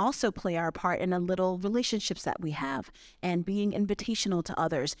we can also play our part in the little relationships that we have and being invitational to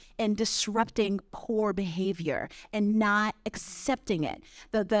others and disrupting poor behavior and not accepting it.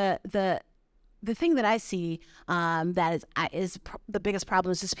 The thing that I see that is the biggest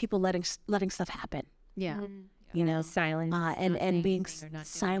problem is just people letting stuff happen. Yeah. Silence and being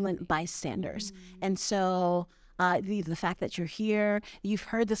silent bystanders. And so the fact that you're here, you've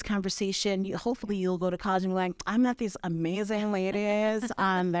heard this conversation, hopefully you'll go to college and be like, I met these amazing ladies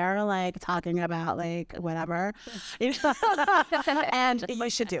they're talking about whatever, and you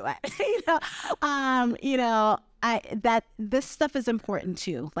should do it. that this stuff is important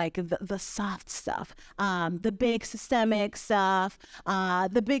too, like the soft stuff, the big systemic stuff,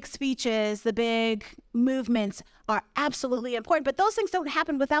 the big speeches, the big movements are absolutely important, but those things don't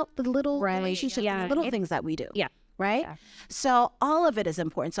happen without the little relationships and the little things that we do. Yeah. Right? Yeah. So all of it is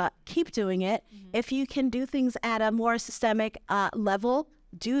important. So keep doing it. If you can do things at a more systemic level,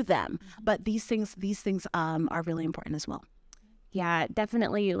 do them. But these things are really important as well. Yeah,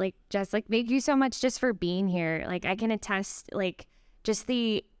 definitely. Like, Jess, like, thank you so much just for being here. Like, I can attest, like, just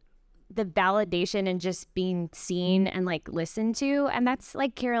the validation and just being seen and, like, listened to. And that's,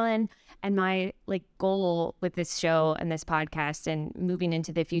 like, Carolyn and my, like, goal with this show and this podcast and moving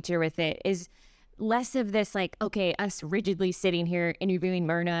into the future with it is less of this, like, okay, us rigidly sitting here interviewing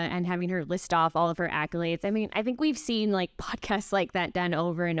Myrna and having her list off all of her accolades. I mean, I think we've seen, like, podcasts like that done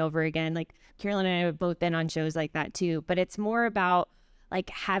over and over again. Like, Carolyn and I have both been on shows like that too, but it's more about, like,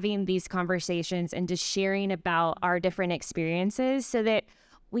 having these conversations and just sharing about our different experiences so that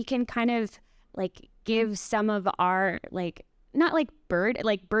we can kind of, like, give some of our, like, not like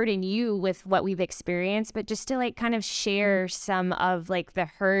burden you with what we've experienced, but just to, like, kind of share some of, like, the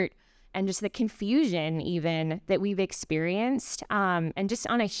hurt and just the confusion even that we've experienced, and just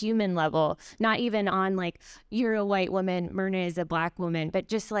on a human level, not even on, like, you're a white woman, Myrna is a Black woman, but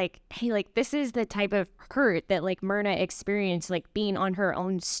just like, hey, like, this is the type of hurt that, like, Myrna experienced, like, being on her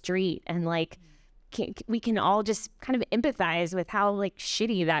own street, and, like, we can all just kind of empathize with how, like,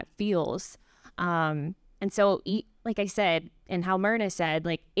 shitty that feels. And so, like I said, and how Myrna said,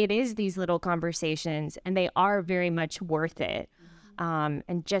 like, it is these little conversations and they are very much worth it.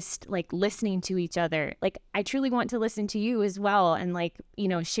 And just, like, listening to each other. Like, I truly want to listen to you as well and, like, you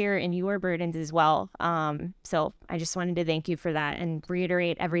know, share in your burdens as well. So I just wanted to thank you for that and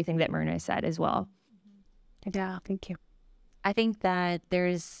reiterate everything that Myrna said as well. Yeah, thank you. I think that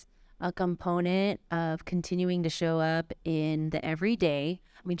there's a component of continuing to show up in the everyday.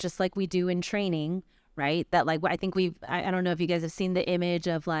 I mean, just like we do in training, right? That, like, I think I don't know if you guys have seen the image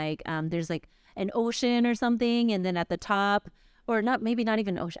of, like, there's, like, an ocean or something, and then at the top, or maybe not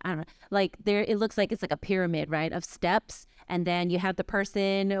even ocean, I don't know, like, there, it looks like it's like a pyramid, right, of steps, and then you have the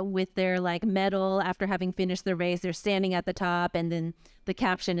person with their, like, medal after having finished the race, they're standing at the top, and then the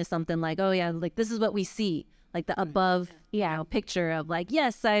caption is something like, oh yeah, like, this is what we see, like, the above, picture of, like,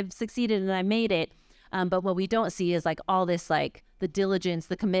 yes, I've succeeded and I made it, but what we don't see is, like, all this, like, the diligence,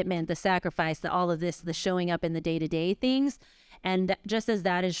 the commitment, the sacrifice, all of this, the showing up in the day-to-day things. And just as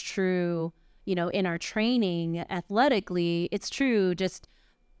that is true, you know, in our training athletically, it's true, just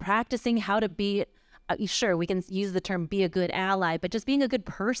practicing how to be, sure, we can use the term be a good ally, but just being a good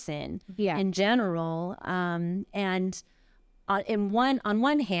person in general. And on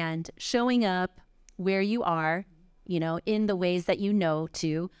one hand, showing up where you are, you know, in the ways that you know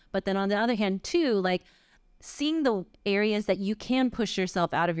to, but then on the other hand too, like, seeing the areas that you can push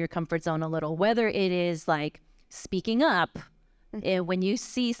yourself out of your comfort zone a little, whether it is, like, speaking up when you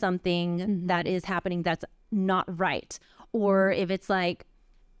see something that is happening that's not right, or if it's, like,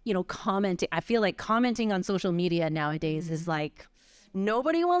 you know, commenting. I feel like commenting on social media nowadays is, like,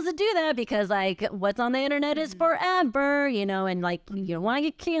 nobody wants to do that because, like, what's on the internet is forever, you know, and, like, you don't want to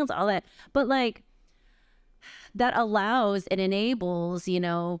get canceled, all that. But, like, that allows, it enables, you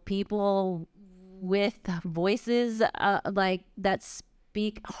know, people with voices like that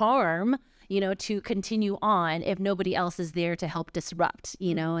speak harm, you know, to continue on if nobody else is there to help disrupt,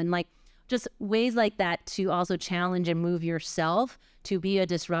 you know, and, like, just ways like that to also challenge and move yourself to be a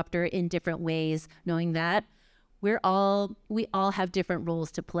disruptor in different ways, knowing that we all have different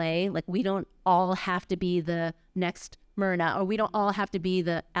roles to play. Like, we don't all have to be the next Myrna, or we don't all have to be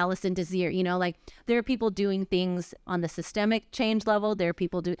the Allison Desir, you know, like, there are people doing things on the systemic change level. There are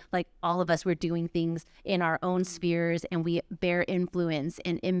people like, all of us, we're doing things in our own spheres, and we bear influence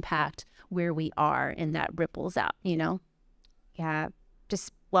and impact where we are, and that ripples out, you know? Yeah,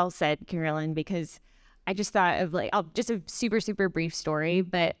 just well said, Carolyn, because I just thought of, like, just a super, super brief story,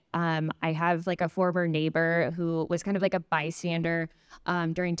 but I have, like, a former neighbor who was kind of like a bystander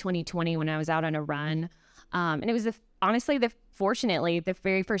during 2020 when I was out on a run. And it was fortunately the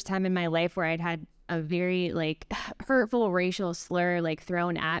very first time in my life where I'd had a very, like, hurtful racial slur, like,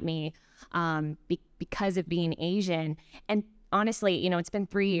 thrown at me because of being Asian. And honestly, you know, it's been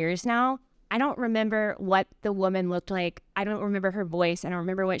 3 years now. I don't remember what the woman looked like. I don't remember her voice. I don't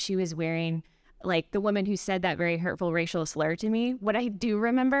remember what she was wearing. Like, the woman who said that very hurtful racial slur to me. What I do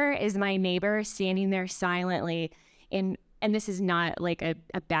remember is my neighbor standing there silently and this is not, like, a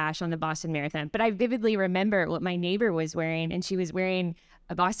bash on the Boston Marathon, but I vividly remember what my neighbor was wearing, and she was wearing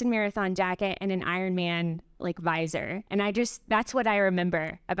a Boston Marathon jacket, and an Ironman like visor. And that's what I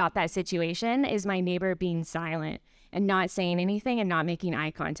remember about that situation, is my neighbor being silent and not saying anything and not making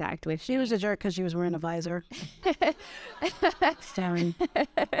eye contact with She was a jerk because she was wearing a visor. Staring.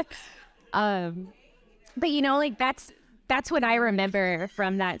 But you know, like that's what I remember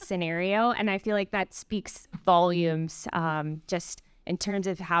from that scenario, and I feel like that speaks volumes, just in terms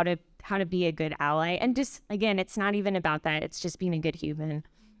of how to be a good ally. And just again, it's not even about that; it's just being a good human.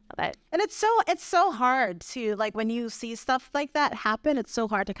 But And it's so hard to, like, when you see stuff like that happen, it's so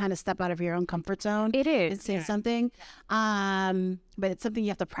hard to kind of step out of your own comfort zone. it is. And say something. But it's something you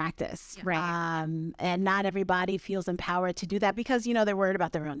have to practice. Right. And not everybody feels empowered to do that because, you know, they're worried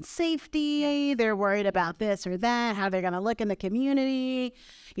about their own safety. They're worried about this or that, how they're going to look in the community,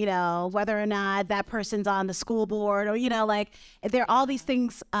 you know, whether or not that person's on the school board or, you know, like there are all these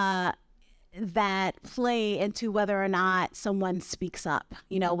things that play into whether or not someone speaks up.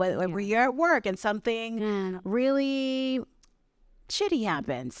 You know, when you're at work and something really shitty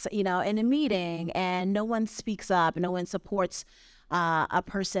happens, you know, in a meeting and no one speaks up, no one supports a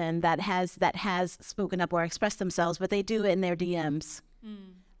person that has spoken up or expressed themselves, but they do it in their DMs.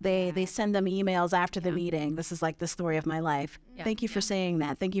 They send them emails after the meeting. This is like the story of my life. Thank you for saying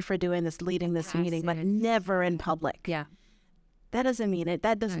that. Thank you for doing this, leading this meeting, but never in public. Yeah. That doesn't mean it.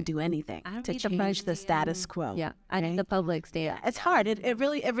 That doesn't do anything to change the status quo. Yeah. I think the public stance. It's hard. It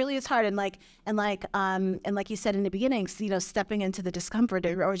really is hard. And like you said in the beginning, you know, stepping into the discomfort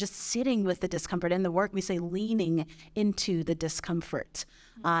or just sitting with the discomfort. In the work, we say leaning into the discomfort,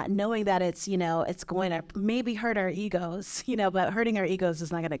 knowing that it's, you know, it's going to maybe hurt our egos, you know, but hurting our egos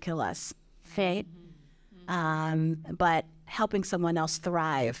is not going to kill us. Okay. But helping someone else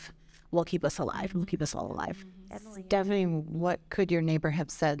thrive will keep us alive. Will keep us all alive. Definitely, what could your neighbor have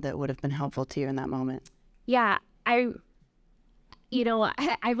said that would have been helpful to you in that moment? Yeah, I've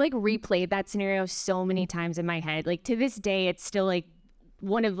like replayed that scenario so many times in my head. Like to this day, it's still like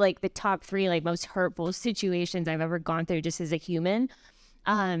one of like the top 3 like most hurtful situations I've ever gone through just as a human.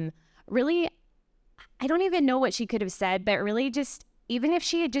 Really, I don't even know what she could have said, but really just, even if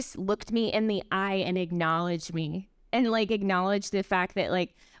she had just looked me in the eye and acknowledged me and like acknowledged the fact that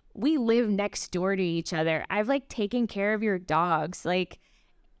like we live next door to each other. I've like taken care of your dogs. Like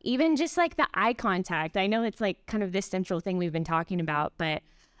even just like the eye contact. I know it's like kind of this central thing we've been talking about, but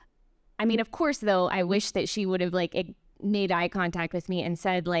I mean, of course though, I wish that she would have like made eye contact with me and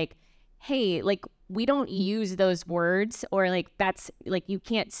said like, hey, like we don't use those words, or like that's like, you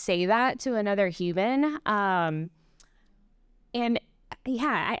can't say that to another human. And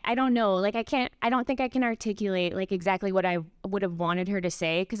yeah, I don't know. Like I don't think I can articulate like exactly what I would have wanted her to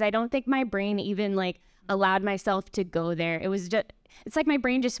say, because I don't think my brain even like allowed myself to go there. It was just, it's like my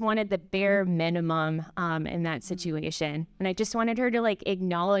brain just wanted the bare minimum in that situation. And I just wanted her to like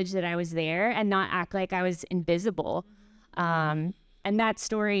acknowledge that I was there and not act like I was invisible. And that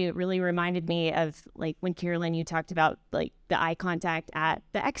story really reminded me of like when Carolyn, you talked about like the eye contact at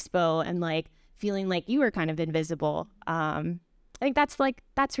the expo and like feeling like you were kind of invisible. I think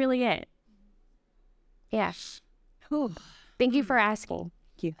that's really it. Yeah. Ooh. Thank you for asking.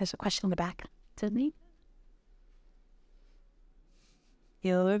 Thank you. There's a question in the back. To me.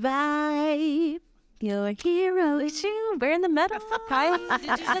 Your vibe, your hero is you. Wearing the medal. Hi. Did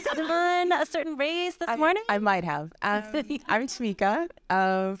you just win a certain race this morning? I might have. I'm Tamika.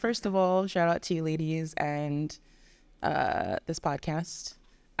 First of all, shout out to you ladies and this podcast.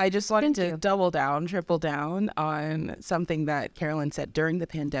 I just wanted to triple down on something that Carolyn said during the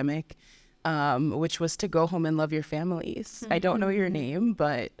pandemic, which was to go home and love your families. I don't know your name,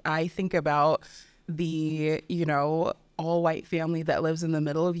 but I think about the, you know, all white family that lives in the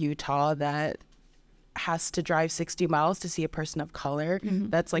middle of Utah that has to drive 60 miles to see a person of color.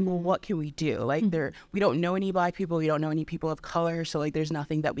 That's like, well, what can we do? Like we don't know any Black people. We don't know any people of color. So like, there's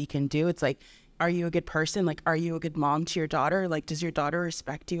nothing that we can do. It's like, are you a good person? Like, are you a good mom to your daughter? Like, does your daughter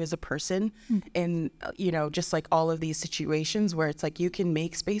respect you as a person? And, you know, just like all of these situations where it's like, you can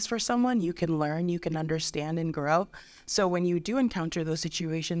make space for someone, you can learn, you can understand and grow. So when you do encounter those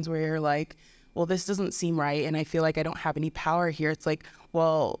situations where you're like, well, this doesn't seem right, and I feel like I don't have any power here. It's like,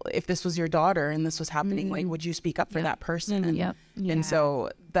 well, if this was your daughter and this was happening, like, would you speak up for that person? And, and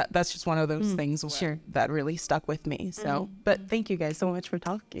so that's just one of those things that really stuck with me. So, but thank you guys so much for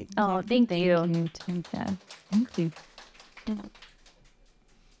talking. Oh, thank you. Thank you.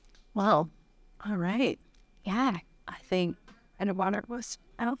 Well, all right. Yeah. I think, and the water was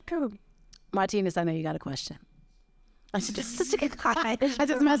out too. Martinez, I know you got a question. I just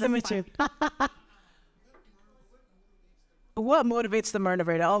messing with you. what motivates the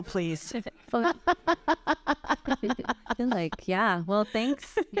Murnovator? Oh, please. I feel like, yeah. Well,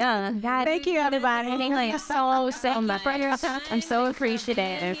 thanks. Yeah. Thank you, everybody. I'm so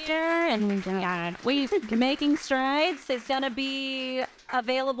appreciative. And we're making strides. It's going to be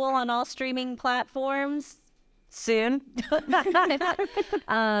available on all streaming platforms soon.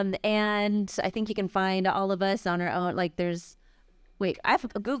 And I think you can find all of us on our own. Like there's, wait, I've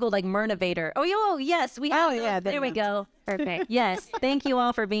Googled like Murnovator. Oh, yes, we have. Oh, yeah, those. There we go. Perfect. Yes. Thank you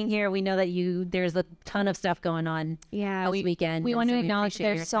all for being here. We know that there's a ton of stuff going on this weekend. We and want to so acknowledge appreciate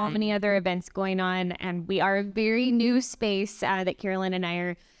your there's so time. many other events going on, and we are a very new space that Carolyn and I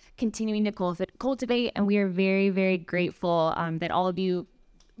are continuing to cultivate, and we are very, very grateful that all of you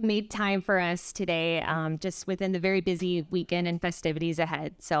made time for us today, just within the very busy weekend and festivities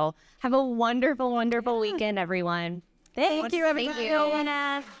ahead. So have a wonderful, wonderful weekend, everyone. Thank you, everybody.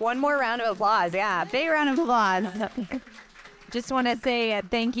 One more round of applause. Yeah, big round of applause. Just want to say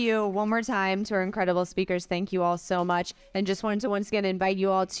thank you one more time to our incredible speakers. Thank you all so much. And just wanted to once again invite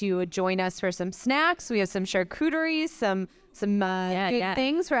you all to join us for some snacks. We have some charcuterie, some good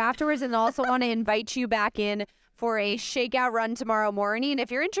things for afterwards. And also want to invite you back in for a shakeout run tomorrow morning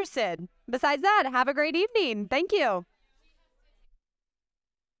if you're interested. Besides that, have a great evening. Thank you.